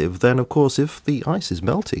massive, then of course, if the ice is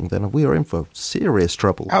melting, then we are in for serious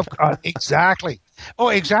trouble. Exactly. Oh,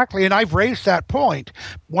 exactly. And I've raised that point.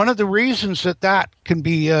 One of the reasons that can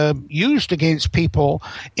be used against people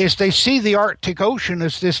is they see the Arctic Ocean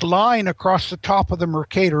as this line across the top of the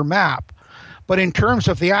Mercator map. But in terms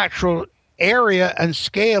of the actual area and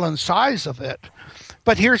scale and size of it.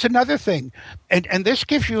 But here's another thing, and this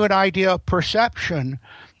gives you an idea of perception.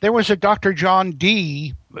 There was a Dr. John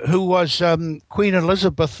Dee, who was Queen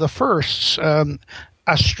Elizabeth I's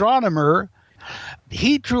astronomer.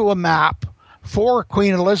 He drew a map for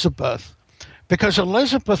Queen Elizabeth because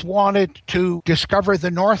Elizabeth wanted to discover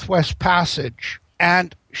the Northwest Passage.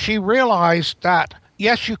 And she realized that,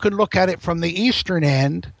 yes, you could look at it from the eastern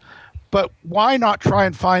end, but why not try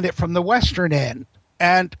and find it from the western end?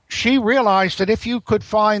 And she realized that if you could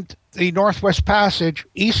find the Northwest Passage,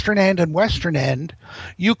 eastern end and western end,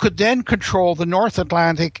 you could then control the North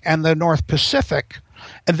Atlantic and the North Pacific,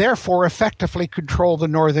 and therefore effectively control the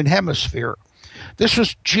Northern Hemisphere. This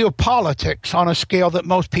was geopolitics on a scale that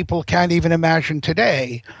most people can't even imagine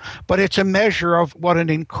today, but it's a measure of what an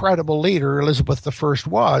incredible leader Elizabeth I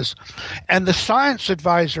was. And the science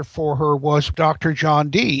advisor for her was Dr. John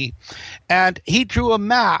Dee, and he drew a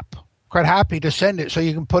map. Quite happy to send it so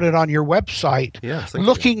you can put it on your website, yes,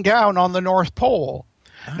 looking down on the North Pole.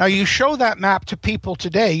 Now, you show that map to people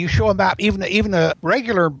today, you show a map, even a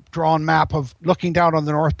regular drawn map of looking down on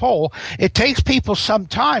the North Pole, it takes people some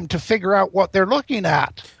time to figure out what they're looking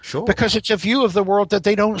at. Sure. Because it's a view of the world that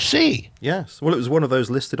they don't see. Yes. Well, it was one of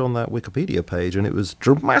those listed on that Wikipedia page, and it was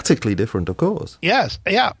dramatically different, of course. Yes,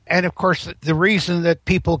 yeah. And, of course, the reason that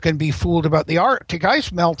people can be fooled about the Arctic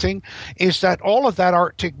ice melting is that all of that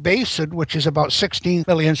Arctic basin, which is about 16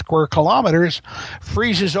 million square kilometers,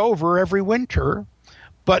 freezes over every winter.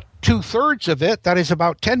 But 2/3 of it, that is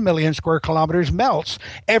about 10 million square kilometers, melts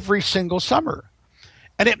every single summer.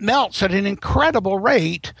 And it melts at an incredible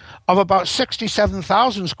rate of about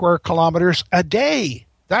 67,000 square kilometers a day.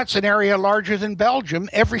 That's an area larger than Belgium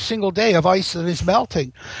every single day of ice that is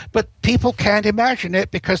melting. But people can't imagine it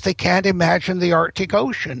because they can't imagine the Arctic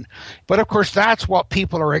Ocean. But of course, that's what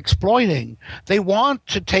people are exploiting. They want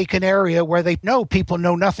to take an area where they know people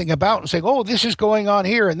know nothing about and say, oh, this is going on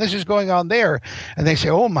here and this is going on there. And they say,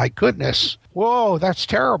 oh, my goodness, whoa, that's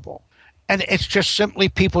terrible. And it's just simply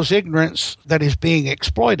people's ignorance that is being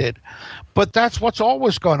exploited. But that's what's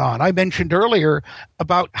always gone on. I mentioned earlier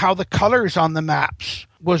about how the colors on the maps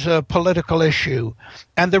was a political issue,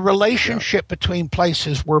 and the relationship between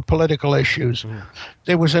places were political issues.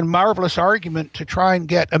 There was a marvelous argument to try and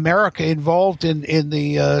get America involved in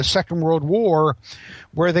the Second World War,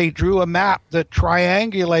 where they drew a map that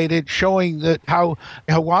triangulated showing that how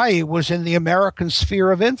Hawaii was in the American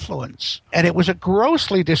sphere of influence. And it was a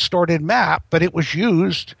grossly distorted map, but it was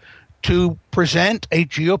used to present a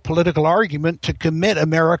geopolitical argument to commit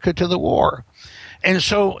America to the war. And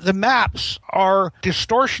so the maps are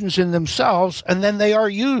distortions in themselves, and then they are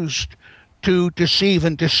used to deceive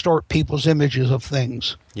and distort people's images of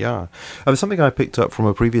things. Yeah. Something I picked up from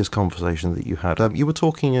a previous conversation that you had. You were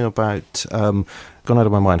talking about, gone out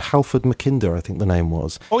of my mind, Halford Mackinder, I think the name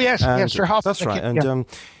was. Oh, yes, yes, Sir Halford That's right. Mackinder. And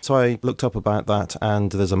so I looked up about that,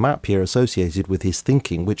 and there's a map here associated with his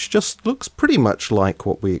thinking, which just looks pretty much like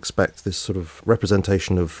what we expect this sort of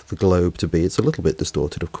representation of the globe to be. It's a little bit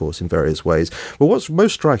distorted, of course, in various ways. But what's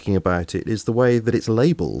most striking about it is the way that it's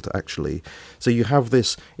labelled, actually. So you have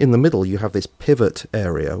this, in the middle, you have this pivot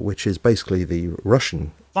area, which is basically the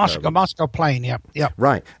Russian Moscow Plain, yeah.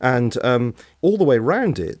 Right. And all the way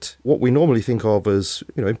around it, what we normally think of as,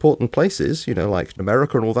 important places, like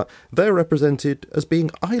America and all that, they're represented as being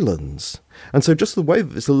islands. And so just the way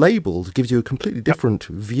that it's labelled gives you a completely different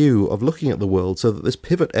view of looking at the world, so that this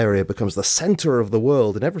pivot area becomes the centre of the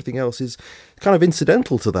world and everything else is kind of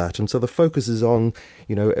incidental to that. And so the focus is on,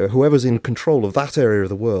 whoever's in control of that area of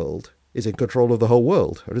the world is in control of the whole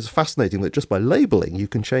world. It is fascinating that just by labelling, you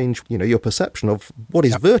can change, your perception of what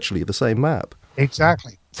is virtually the same map.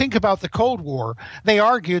 Exactly. Think about the Cold War. They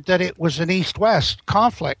argued that it was an East-West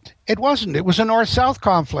conflict. It wasn't. It was a North-South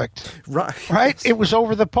conflict. Right. Right? It was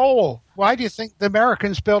over the pole. Why do you think the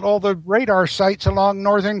Americans built all the radar sites along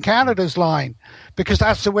northern Canada's line? Because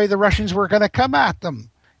that's the way the Russians were going to come at them.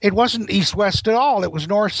 It wasn't east-west at all. It was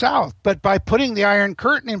north-south. But by putting the Iron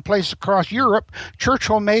Curtain in place across Europe,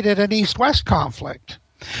 Churchill made it an east-west conflict.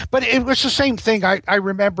 But it was the same thing. I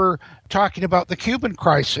remember talking about the Cuban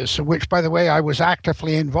crisis, in which, by the way, I was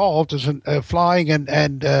actively involved as flying and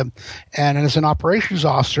as an operations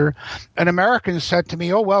officer. And Americans said to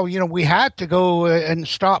me, "Oh well, we had to go and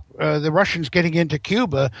stop the Russians getting into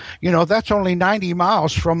Cuba. That's only 90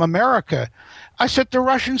 miles from America." I said, the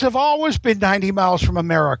Russians have always been 90 miles from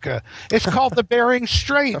America. It's called the Bering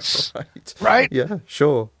Straits. Right? Yeah,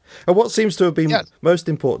 sure. And what seems to have been most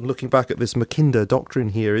important, looking back at this Mackinder doctrine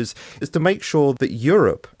here, is to make sure that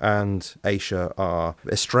Europe and Asia are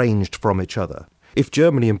estranged from each other. if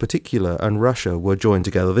Germany in particular and Russia were joined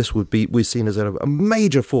together, this would be seen as a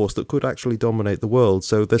major force that could actually dominate the world.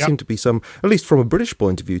 So there seemed to be some, at least from a British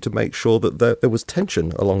point of view, to make sure that there was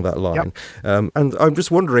tension along that line. And I'm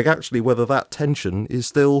just wondering actually whether that tension is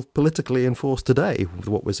still politically enforced today with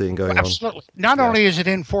what we're seeing going on. Absolutely. Not only is it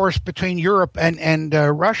enforced between Europe and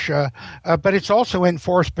Russia, but it's also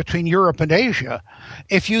enforced between Europe and Asia.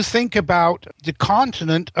 If you think about the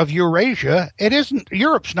continent of Eurasia,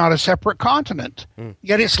 Europe's not a separate continent,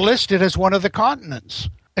 yet it's listed as one of the continents.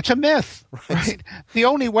 It's a myth, right? The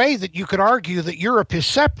only way that you could argue that Europe is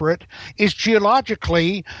separate is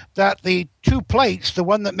geologically that the two plates, the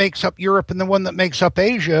one that makes up Europe and the one that makes up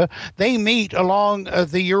Asia, they meet along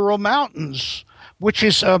the Ural Mountains, which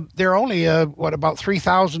is, they're only, about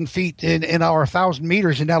 3,000 feet in our 1,000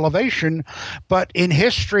 meters in elevation. But in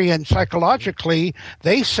history and psychologically,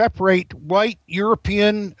 they separate white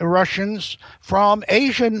European Russians from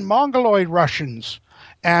Asian Mongoloid Russians.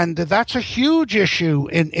 And that's a huge issue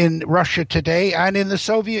in Russia today and in the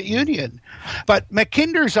Soviet Union. But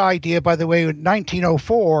Mackinder's idea, by the way, in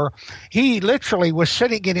 1904, he literally was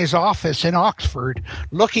sitting in his office in Oxford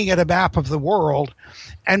looking at a map of the world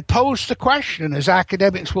and posed the question, as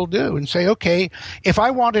academics will do, and say, okay, if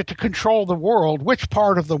I wanted to control the world, which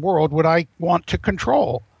part of the world would I want to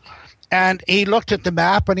control? And he looked at the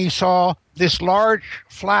map and he saw this large,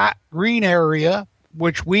 flat, green area,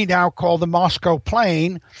 which we now call the Moscow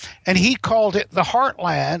Plain, and he called it the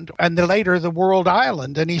Heartland and later the World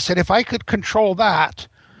Island. And he said, if I could control that,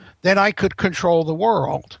 then I could control the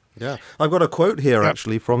world. Yeah, I've got a quote here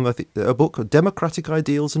actually from a book, Democratic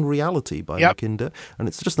Ideals and Reality by Mackinder, and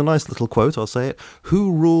it's just a nice little quote, I'll say it.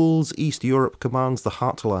 Who rules East Europe commands the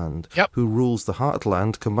Heartland. Who rules the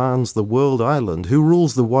Heartland commands the World Island. Who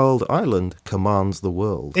rules the World Island commands the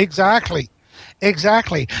world.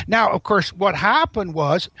 Exactly. Now, of course, what happened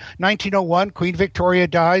was 1901, Queen Victoria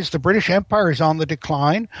dies. The British Empire is on the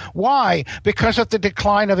decline. Why? Because of the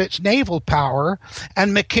decline of its naval power.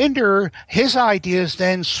 And Mackinder, his ideas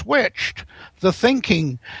then switched the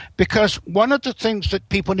thinking, because one of the things that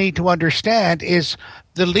people need to understand is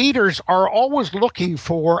the leaders are always looking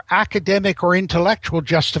for academic or intellectual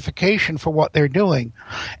justification for what they're doing.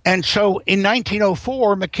 And so in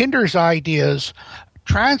 1904, Mackinder's ideas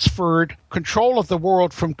transferred control of the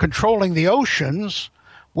world from controlling the oceans,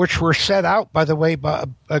 which were set out, by the way, by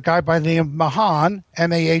a guy by the name of Mahan,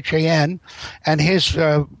 M-A-H-A-N, and his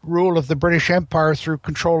rule of the British Empire through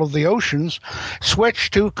control of the oceans,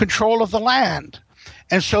 switched to control of the land.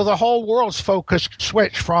 And so the whole world's focus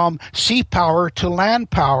switched from sea power to land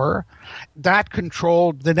power. That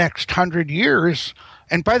controlled the next 100 years.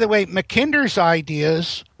 And by the way, Mackinder's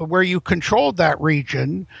ideas, where you controlled that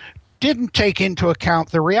region, didn't take into account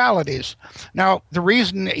the realities. Now, the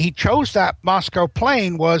reason he chose that Moscow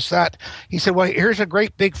Plain was that he said, well, here's a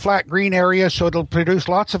great big flat green area, so it'll produce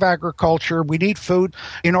lots of agriculture. We need food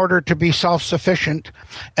in order to be self-sufficient.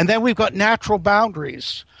 And then we've got natural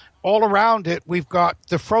boundaries. All around it, we've got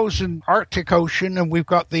the frozen Arctic Ocean, and we've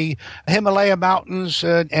got the Himalaya Mountains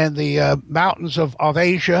and the mountains of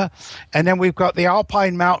Asia. And then we've got the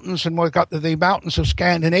Alpine Mountains, and we've got the mountains of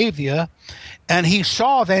Scandinavia. And he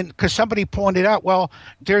saw then, because somebody pointed out, well,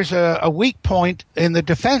 there's a weak point in the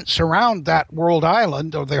defense around that world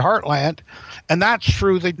island, or the Heartland, and that's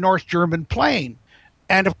through the North German Plain.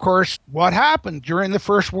 And, of course, what happened during the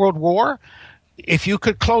First World War? If you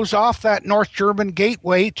could close off that North German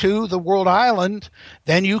gateway to the world island,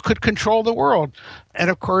 then you could control the world. And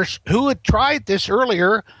of course, who had tried this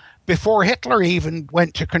earlier before Hitler even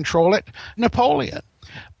went to control it? Napoleon.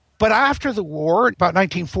 But after the war, about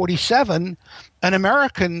 1947, an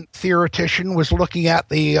American theoretician was looking at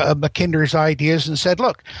the Mackinder's ideas and said,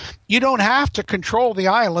 look, you don't have to control the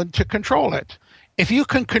island to control it. If you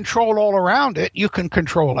can control all around it, you can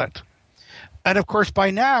control it. And of course,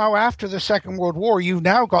 by now, after the Second World War, you've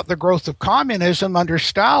now got the growth of communism under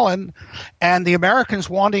Stalin, and the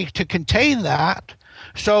Americans wanting to contain that.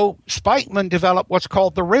 So Spikeman developed what's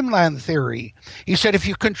called the rimland theory. He said, if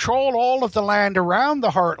you control all of the land around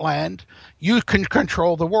the heartland, you can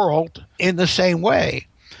control the world in the same way.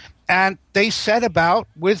 And they set about,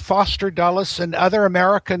 with Foster Dulles and other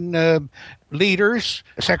American leaders,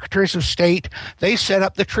 secretaries of state, they set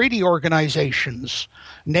up the treaty organizations,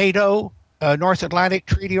 NATO, North Atlantic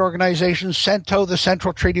Treaty Organization, CENTO, the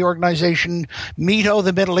Central Treaty Organization, MITO,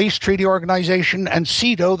 the Middle East Treaty Organization, and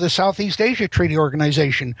CETO, the Southeast Asia Treaty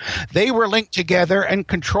Organization. They were linked together and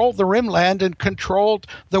controlled the rimland and controlled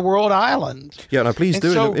the world island. Yeah, now please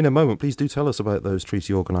in a moment, please do tell us about those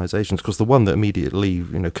treaty organizations, because the one that immediately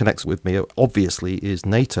connects with me, obviously, is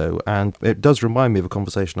NATO, and it does remind me of a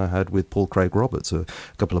conversation I had with Paul Craig Roberts a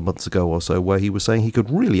couple of months ago or so, where he was saying he could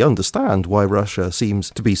really understand why Russia seems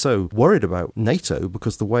to be so worried about NATO,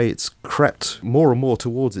 because the way it's crept more and more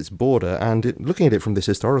towards its border, and looking at it from this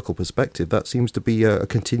historical perspective, that seems to be a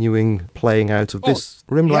continuing playing out of this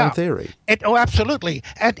rimland theory. Absolutely.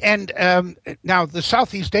 And now the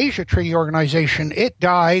Southeast Asia Treaty Organization, it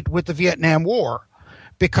died with the Vietnam War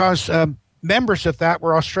because members of that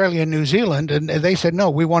were Australia and New Zealand, and they said, no,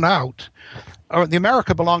 we want out. The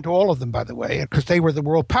America belonged to all of them, by the way, because they were the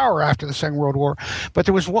world power after the Second World War. But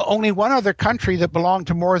there was only one other country that belonged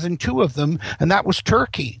to more than two of them, and that was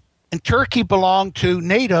Turkey. And Turkey belonged to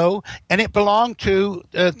NATO, and it belonged to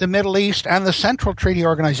the Middle East and the Central Treaty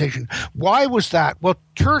Organization. Why was that? Well,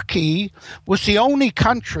 Turkey was the only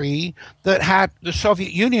country that had the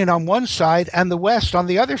Soviet Union on one side and the West on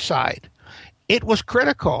the other side. It was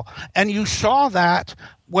critical. And you saw that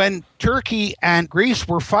when Turkey and Greece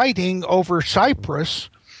were fighting over Cyprus,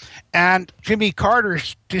 and Jimmy Carter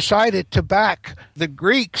decided to back the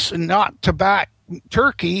Greeks and not to back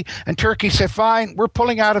Turkey, and Turkey said, fine, we're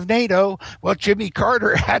pulling out of NATO. Well, Jimmy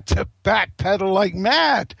Carter had to backpedal like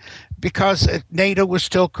mad because NATO was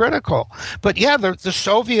still critical. But yeah, the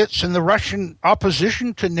Soviets and the Russian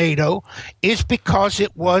opposition to NATO is because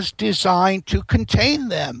it was designed to contain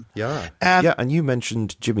them. Yeah, and you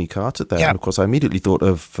mentioned Jimmy Carter there, and of course I immediately thought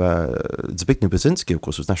of Zbigniew Brzezinski, of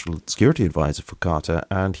course, was National Security Advisor for Carter,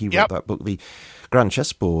 and he wrote that book, The Grand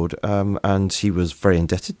Chessboard, and he was very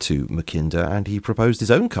indebted to Mackinder, and he proposed his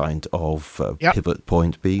own kind of pivot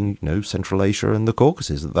point, being Central Asia and the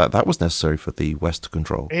Caucasus. That was necessary for the West to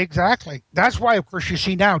control. Exactly. That's why, of course, you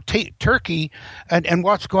see now Turkey and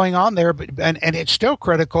what's going on there, and it's still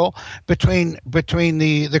critical between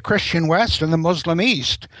the Christian West and the Muslim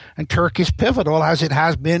East, and Turkey's pivotal as it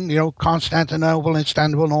has been, Constantinople,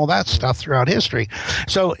 Istanbul, and all that stuff throughout history.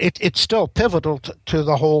 So it's still pivotal to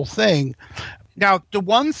the whole thing. Now, the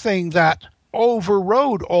one thing that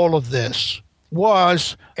overrode all of this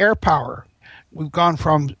was air power. We've gone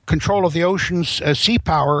from control of the oceans, sea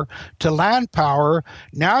power, to land power.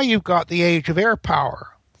 Now you've got the age of air power.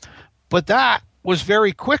 But that was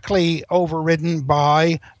very quickly overridden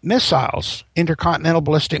by missiles, intercontinental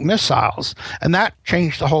ballistic missiles, and that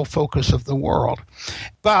changed the whole focus of the world.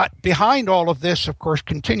 But behind all of this, of course,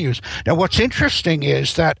 continues. Now, what's interesting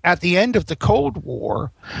is that at the end of the Cold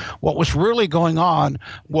War, what was really going on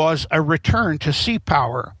was a return to sea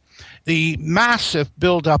power. The massive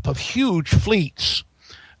buildup of huge fleets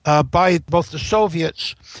by both the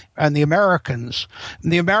Soviets and the Americans.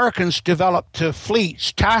 And the Americans developed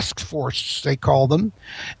fleets, task forces, they call them.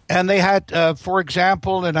 And they had, for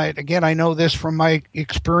example, and I know this from my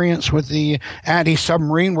experience with the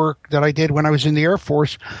anti-submarine work that I did when I was in the Air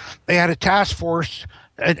Force, they had a task force,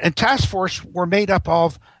 and task force were made up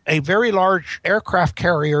of a very large aircraft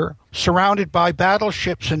carrier surrounded by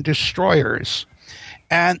battleships and destroyers.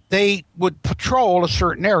 And they would patrol a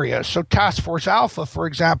certain area. So Task Force Alpha, for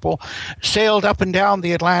example, sailed up and down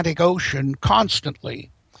the Atlantic Ocean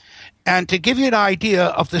constantly. And to give you an idea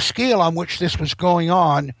of the scale on which this was going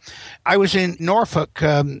on, I was in Norfolk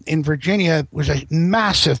in Virginia. It was a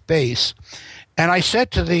massive base. And I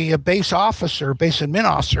said to the base admin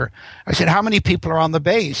officer, I said, how many people are on the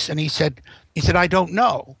base? And he said, I don't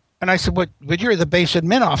know. And I said, but you're the base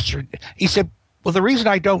admin officer. He said, well, the reason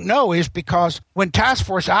I don't know is because when Task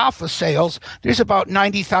Force Alpha sails, there's about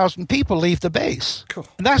 90,000 people leave the base. Cool.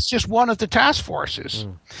 And that's just one of the task forces.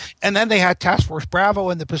 And then they had Task Force Bravo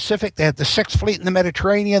in the Pacific. They had the 6th Fleet in the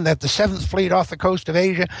Mediterranean. They had the 7th Fleet off the coast of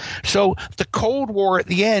Asia. So the Cold War at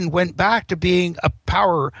the end went back to being a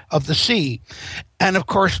power of the sea. And, of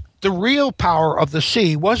course, the real power of the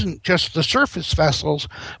sea wasn't just the surface vessels,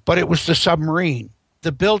 but it was the submarine.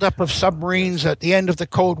 The buildup of submarines at the end of the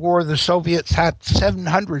Cold War, the Soviets had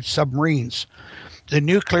 700 submarines. The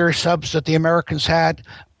nuclear subs that the Americans had,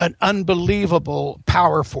 an unbelievable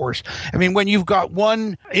power force. I mean, when you've got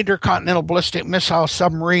one intercontinental ballistic missile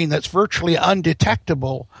submarine that's virtually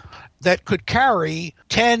undetectable, that could carry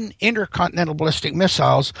 10 intercontinental ballistic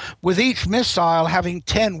missiles, with each missile having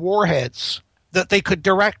 10 warheads that they could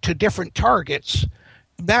direct to different targets.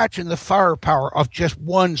 Imagine the firepower of just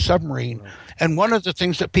one submarine. And one of the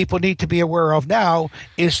things that people need to be aware of now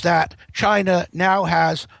is that China now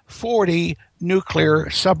has 40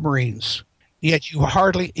 nuclear submarines. yet you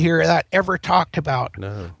hardly hear that ever talked about.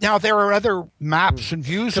 No. Now, there are other maps and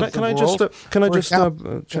views of the world. Can I just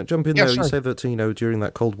jump in there? Sorry. You say that, during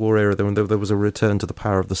that Cold War era, there was a return to the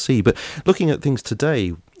power of the sea. But looking at things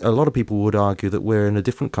today, a lot of people would argue that we're in a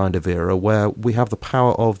different kind of era where we have the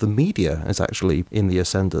power of the media is actually in the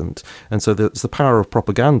ascendant. And so there's the power of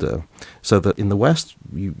propaganda. So that in the West,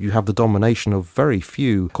 you have the domination of very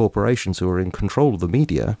few corporations who are in control of the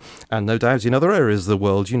media. And no doubt in other areas of the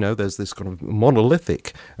world, there's this kind of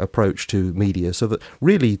monolithic approach to media. So that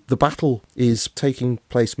really the battle is taking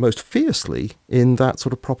place most fiercely in that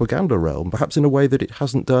sort of propaganda realm, perhaps in a way that it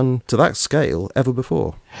hasn't done to that scale ever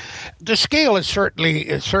before. The scale is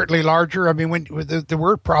certainly larger. I mean, when the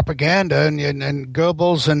word propaganda and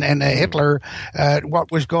Goebbels and Hitler,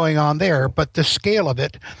 what was going on there, but the scale of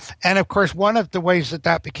it. And of course, one of the ways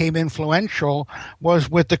that became influential was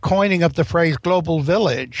with the coining of the phrase global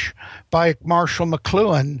village by Marshall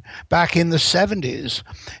McLuhan back in the 70s.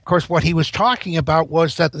 Of course, what he was talking about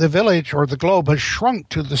was that the village or the globe has shrunk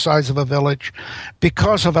to the size of a village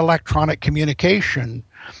because of electronic communication.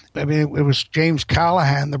 I mean, it was James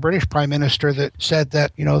Callaghan, the British Prime Minister, that said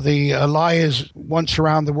that, the lie is once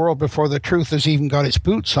around the world before the truth has even got its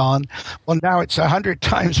boots on. Well, now it's 100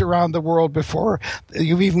 times around the world before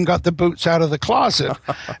you've even got the boots out of the closet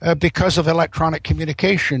because of electronic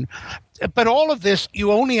communication. But all of this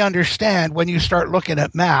you only understand when you start looking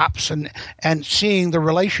at maps and seeing the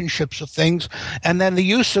relationships of things, and then the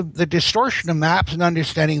use of the distortion of maps and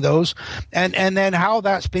understanding those, and then how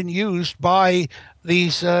that's been used by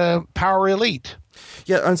these power elite.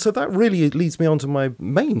 Yeah, and so that really leads me on to my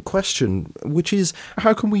main question, which is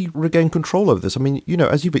how can we regain control over this? I mean,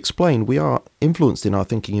 as you've explained, we are influenced in our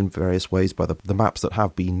thinking in various ways by the maps that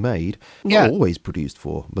have been made, not always produced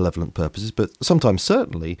for malevolent purposes, but sometimes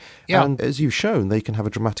certainly. Yeah. And as you've shown, they can have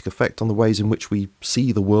a dramatic effect on the ways in which we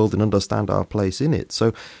see the world and understand our place in it.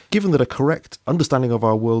 So given that a correct understanding of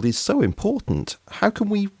our world is so important, how can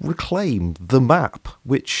we reclaim the map,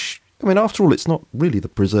 which... I mean, after all, it's not really the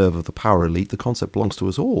preserve of the power elite. The concept belongs to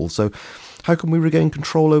us all. So how can we regain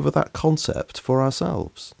control over that concept for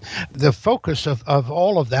ourselves? The focus of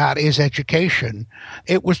all of that is education.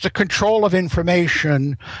 It was the control of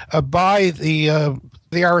information by the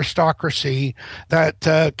aristocracy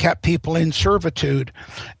that kept people in servitude.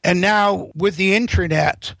 And now with the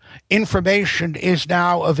internet, information is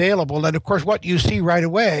now available. And of course, what you see right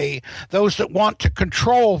away, those that want to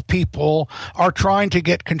control people are trying to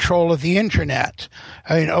get control of the internet.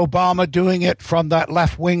 I mean, Obama doing it from that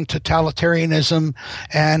left-wing totalitarianism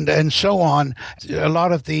and so on. A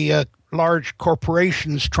lot of the large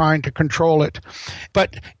corporations trying to control it.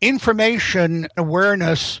 But information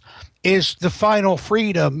awareness is the final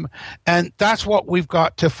freedom, and that's what we've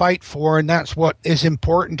got to fight for, and that's what is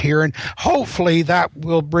important here. And hopefully that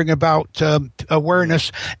will bring about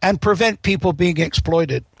awareness and prevent people being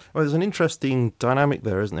exploited. Well, there's an interesting dynamic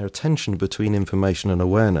there, isn't there? A tension between information and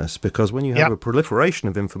awareness, because when you have a proliferation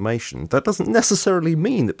of information, that doesn't necessarily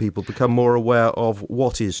mean that people become more aware of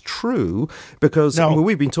what is true, because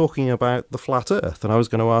we've been talking about the flat earth, and I was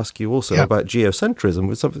going to ask you also about geocentrism,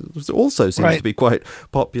 which also seems to be quite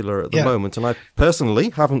popular at the moment, and I personally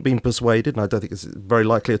haven't been persuaded, and I don't think it's very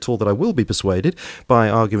likely at all that I will be persuaded by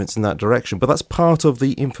arguments in that direction, but that's part of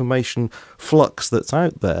the information flux that's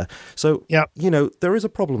out there. So, there is a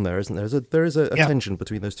problem there, isn't there? There is a tension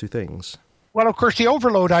between those two things. Well, of course, the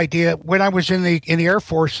overload idea, when I was in the Air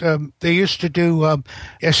Force, they used to do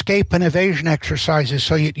escape and evasion exercises.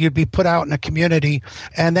 So you'd be put out in a community,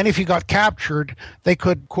 and then if you got captured, they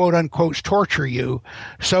could, quote unquote, torture you.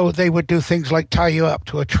 So they would do things like tie you up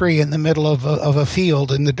to a tree in the middle of a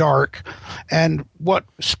field in the dark. And what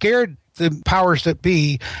scared the powers that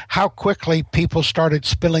be, how quickly people started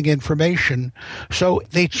spilling information. So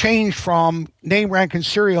they changed from name, rank, and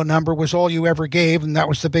serial number was all you ever gave, and that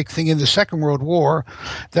was the big thing in the Second World War,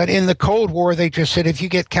 that in the Cold War, they just said, if you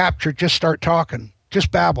get captured, just start talking.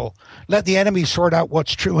 Just babble. Let the enemy sort out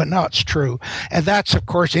what's true and not true. And that's, of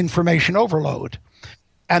course, information overload.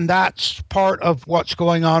 And that's part of what's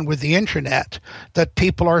going on with the internet, that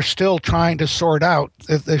people are still trying to sort out.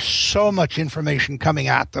 There's so much information coming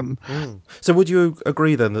at them. So would you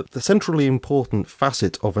agree then that the centrally important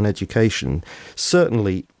facet of an education,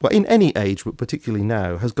 certainly, well, in any age, but particularly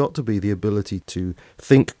now, has got to be the ability to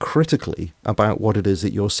think critically about what it is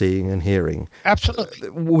that you're seeing and hearing? Absolutely.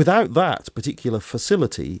 Without that particular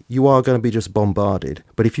facility, you are going to be just bombarded.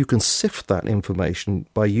 But if you can sift that information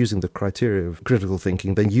by using the criteria of critical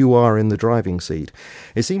thinking, then you are in the driving seat.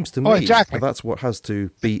 It seems to me exactly. that's what has to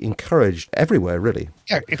be encouraged everywhere, really.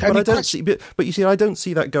 Yeah, but I don't see. But you see, I don't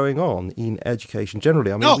see that going on in education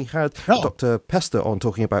generally. I mean, we had Dr. Pester on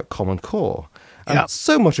talking about Common Core. And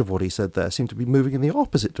so much of what he said there seemed to be moving in the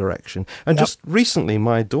opposite direction. And just recently,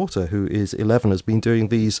 my daughter, who is 11, has been doing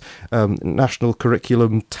these national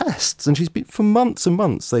curriculum tests. And she's been, for months and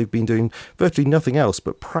months, they've been doing virtually nothing else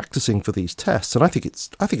but practicing for these tests. And I think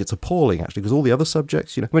it's appalling, actually, because all the other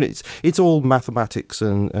subjects, I mean, it's all mathematics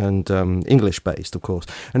and English based, of course,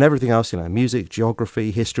 and everything else, music,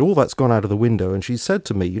 geography, history, all that's gone out of the window. And she said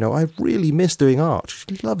to me, I really miss doing art.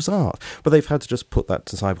 She loves art, but they've had to just put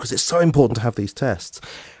that aside because it's so important to have these tests.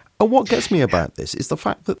 And what gets me about this is the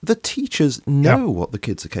fact that the teachers know what the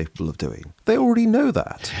kids are capable of doing. They already know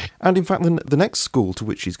that. And in fact, the next school to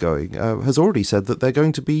which she's going has already said that they're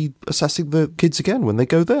going to be assessing the kids again when they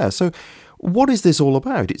go there. So what is this all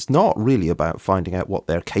about? It's not really about finding out what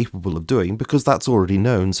they're capable of doing, because that's already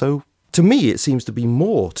known. So to me, it seems to be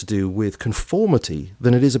more to do with conformity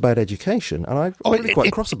than it is about education. And I'm really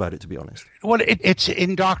quite cross about it, to be honest. Well, it's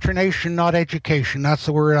indoctrination, not education. That's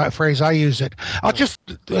the phrase I use it. I'll just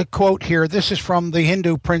quote here. This is from the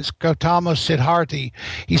Hindu prince Gautama Siddharthi.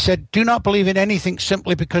 He said, "Do not believe in anything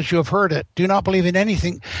simply because you have heard it. Do not believe in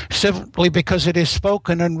anything simply because it is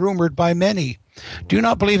spoken and rumored by many. Do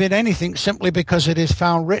not believe in anything simply because it is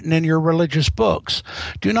found written in your religious books.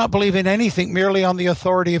 Do not believe in anything merely on the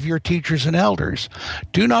authority of your teachers and elders.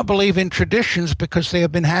 Do not believe in traditions because they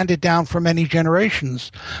have been handed down for many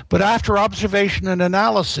generations. But after observation and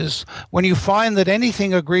analysis, when you find that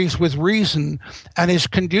anything agrees with reason and is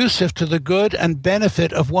conducive to the good and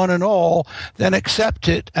benefit of one and all, then accept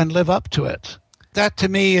it and live up to it." That to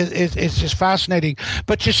me is just fascinating.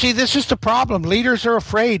 But you see, this is the problem. Leaders are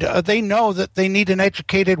afraid. They know that they need an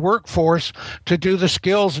educated workforce to do the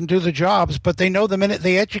skills and do the jobs, but they know the minute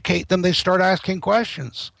they educate them, they start asking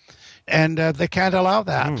questions. And they can't allow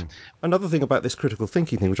that. Another thing about this critical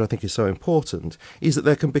thinking thing, which I think is so important, is that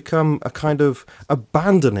there can become a kind of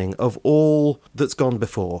abandoning of all that's gone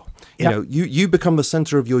before. You become the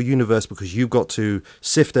center of your universe because you've got to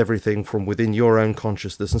sift everything from within your own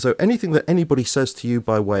consciousness. And so anything that anybody says to you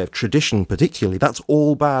by way of tradition, particularly, that's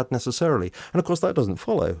all bad necessarily. And of course, that doesn't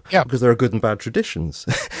follow because there are good and bad traditions.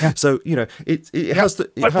 So, it has to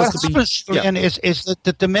be. What happens then is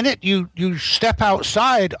that the minute you step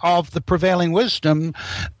outside of the prevailing wisdom,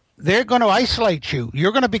 they're going to isolate you.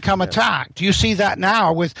 You're going to become attacked. You see that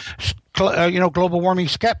now with global warming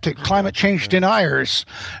skeptic, climate change deniers,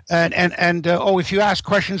 and if you ask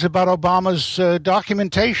questions about Obama's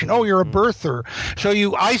documentation, you're a birther. So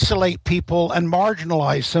you isolate people and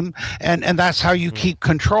marginalize them, and that's how you keep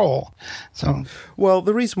control. So, well,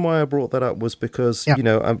 the reason why I brought that up was because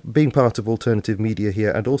I'm being part of alternative media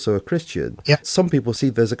here and also a Christian. Some people see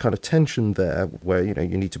there's a kind of tension there where you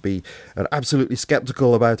need to be absolutely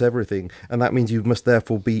skeptical about everything, and that means you must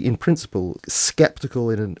therefore be in principle skeptical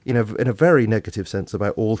in a very negative sense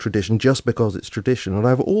about all tradition just because it's tradition. And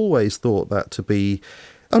I've always thought that to be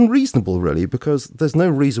unreasonable, really, because there's no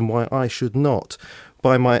reason why I should not,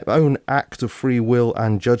 by my own act of free will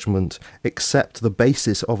and judgment, accept the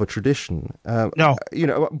basis of a tradition. No.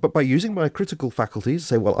 But by using my critical faculties,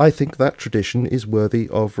 say, well, I think that tradition is worthy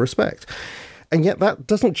of respect. And yet that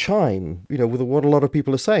doesn't chime, with what a lot of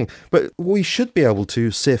people are saying. But we should be able to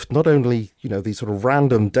sift not only, these sort of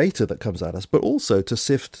random data that comes at us, but also to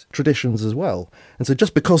sift traditions as well. And so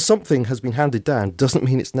just because something has been handed down doesn't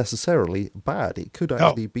mean it's necessarily bad. It could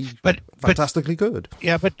actually be fantastically good.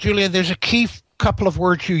 Yeah, but Julia, there's a key couple of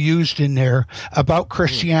words you used in there about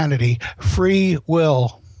Christianity: free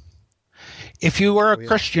will. If you are a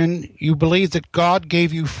Christian, you believe that God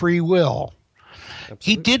gave you free will. Absolutely.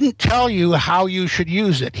 He didn't tell you how you should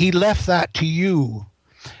use it. He left that to you.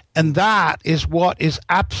 And that is what is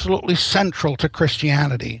absolutely central to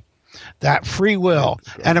Christianity, that free will.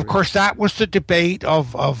 And of course, that was the debate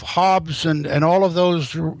of Hobbes and all of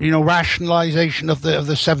those, rationalization of the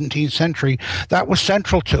 17th century. That was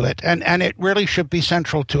central to it. And it really should be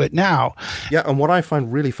central to it now. Yeah, and what I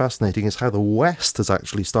find really fascinating is how the West has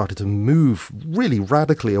actually started to move really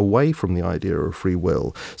radically away from the idea of free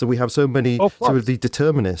will. So we have so many sort of the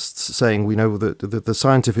determinists saying we know that the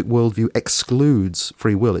scientific worldview excludes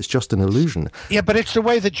free will. It's just an illusion. Yeah, but it's the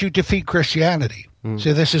way that you defeat Christianity.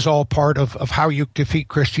 So this is all part of how you defeat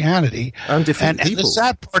Christianity. And defeat people. And the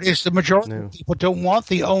sad part is the majority of people don't want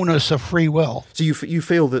the onus of free will. So you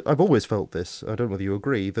feel that, I've always felt this, I don't know whether you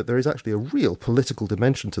agree, that there is actually a real political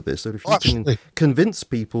dimension to this. That if you can convince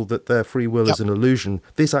people that their free will is an illusion,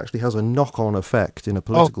 this actually has a knock-on effect in a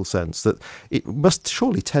political sense, that it must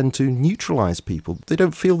surely tend to neutralise people. They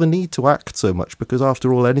don't feel the need to act so much because,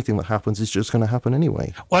 after all, anything that happens is just going to happen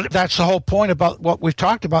anyway. Well, that's the whole point about what we've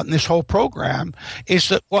talked about in this whole program, is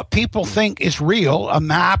that what people think is real, a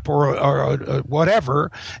map or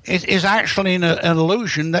whatever, is actually an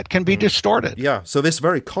illusion that can be distorted. Yeah, so this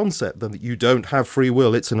very concept then that you don't have free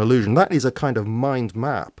will, it's an illusion, that is a kind of mind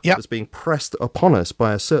map that's being pressed upon us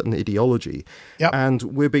by a certain ideology. And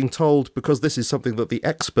we're being told, because this is something that the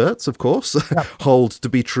experts, of course, hold to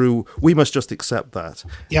be true, we must just accept that.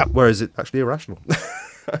 Whereas it's actually irrational.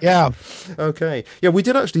 Okay. Yeah, we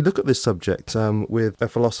did actually look at this subject with a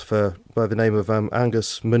philosopher by the name of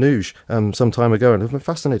Angus Manouge some time ago, and it was a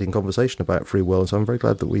fascinating conversation about free will, so I'm very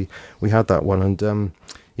glad that we had that one, and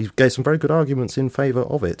he gave some very good arguments in favour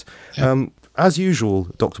of it. As usual,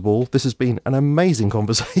 Dr. Ball, this has been an amazing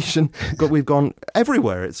conversation. We've gone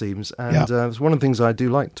everywhere, it seems. And it's one of the things I do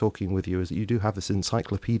like talking with you, is that you do have this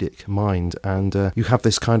encyclopedic mind, and you have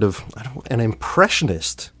this kind of an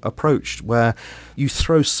impressionist approach where you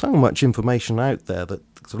throw so much information out there that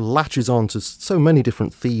sort of latches on to so many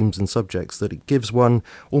different themes and subjects that it gives one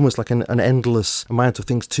almost like an endless amount of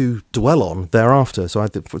things to dwell on thereafter. So I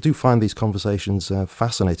do find these conversations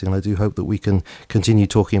fascinating, and I do hope that we can continue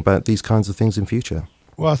talking about these kinds of things in future.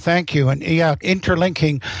 Well, thank you. And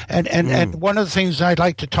interlinking. And one of the things I'd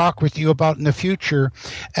like to talk with you about in the future,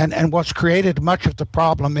 and what's created much of the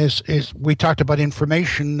problem is we talked about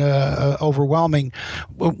information overwhelming.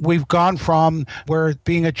 We've gone from where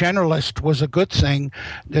being a generalist was a good thing,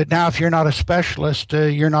 that now if you're not a specialist,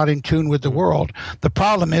 you're not in tune with the world. The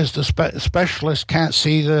problem is the specialist can't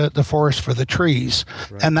see the forest for the trees.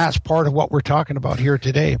 Right. And that's part of what we're talking about here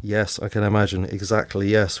today. Yes, I can imagine. Exactly,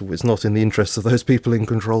 yes. It's not in the interest of those people in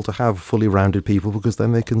control to have fully rounded people, because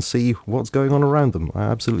then they can see what's going on around them. I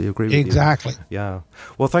absolutely agree with you. Exactly. Yeah.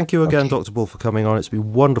 Well, thank you again, Dr. Ball, for coming on. It's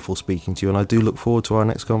been wonderful speaking to you, and I do look forward to our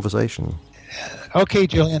next conversation. Okay,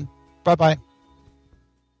 Julian. Bye-bye.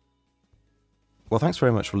 Well, thanks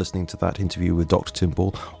very much for listening to that interview with Dr. Tim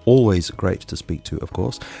Ball. Always great to speak to, of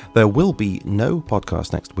course. There will be no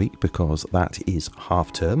podcast next week because that is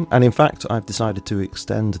half term. And in fact, I've decided to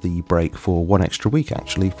extend the break for one extra week,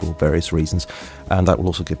 actually, for various reasons. And that will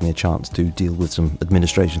also give me a chance to deal with some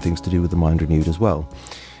administration things to do with the Mind Renewed as well.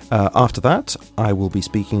 After that, I will be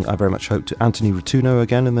speaking, I very much hope, to Anthony Rotuno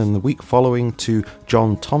again, and then the week following to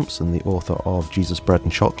John Thompson, the author of Jesus, Bread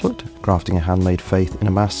and Chocolate, Crafting a Handmade Faith in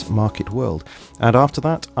a Mass Market World. And after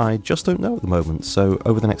that, I just don't know at the moment, so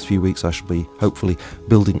over the next few weeks I shall be hopefully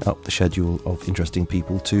building up the schedule of interesting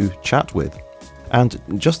people to chat with. And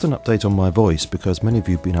just an update on my voice, because many of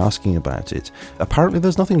you have been asking about it. Apparently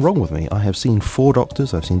there's nothing wrong with me. I have seen 4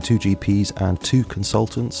 doctors, I've seen 2 GPs and 2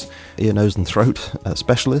 consultants, ear, nose and throat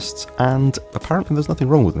specialists, and apparently there's nothing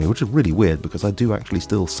wrong with me, which is really weird because I do actually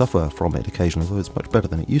still suffer from it occasionally, although it's much better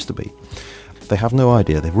than it used to be. They have no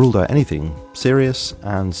idea. They've ruled out anything serious,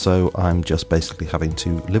 and so I'm just basically having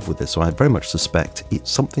to live with this. So I very much suspect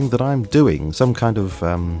it's something that I'm doing, some kind of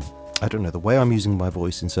I don't know, the way I'm using my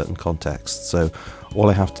voice in certain contexts. So all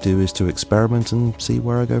I have to do is to experiment and see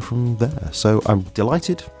where I go from there. So I'm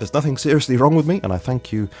delighted. There's nothing seriously wrong with me, and I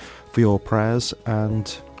thank you for your prayers, and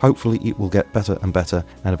hopefully it will get better and better,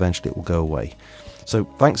 and eventually it will go away. So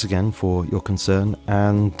thanks again for your concern,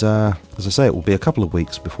 and as I say, it will be a couple of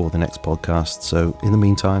weeks before the next podcast. So in the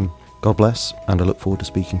meantime, God bless, and I look forward to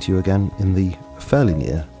speaking to you again in the fairly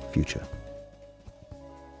near future.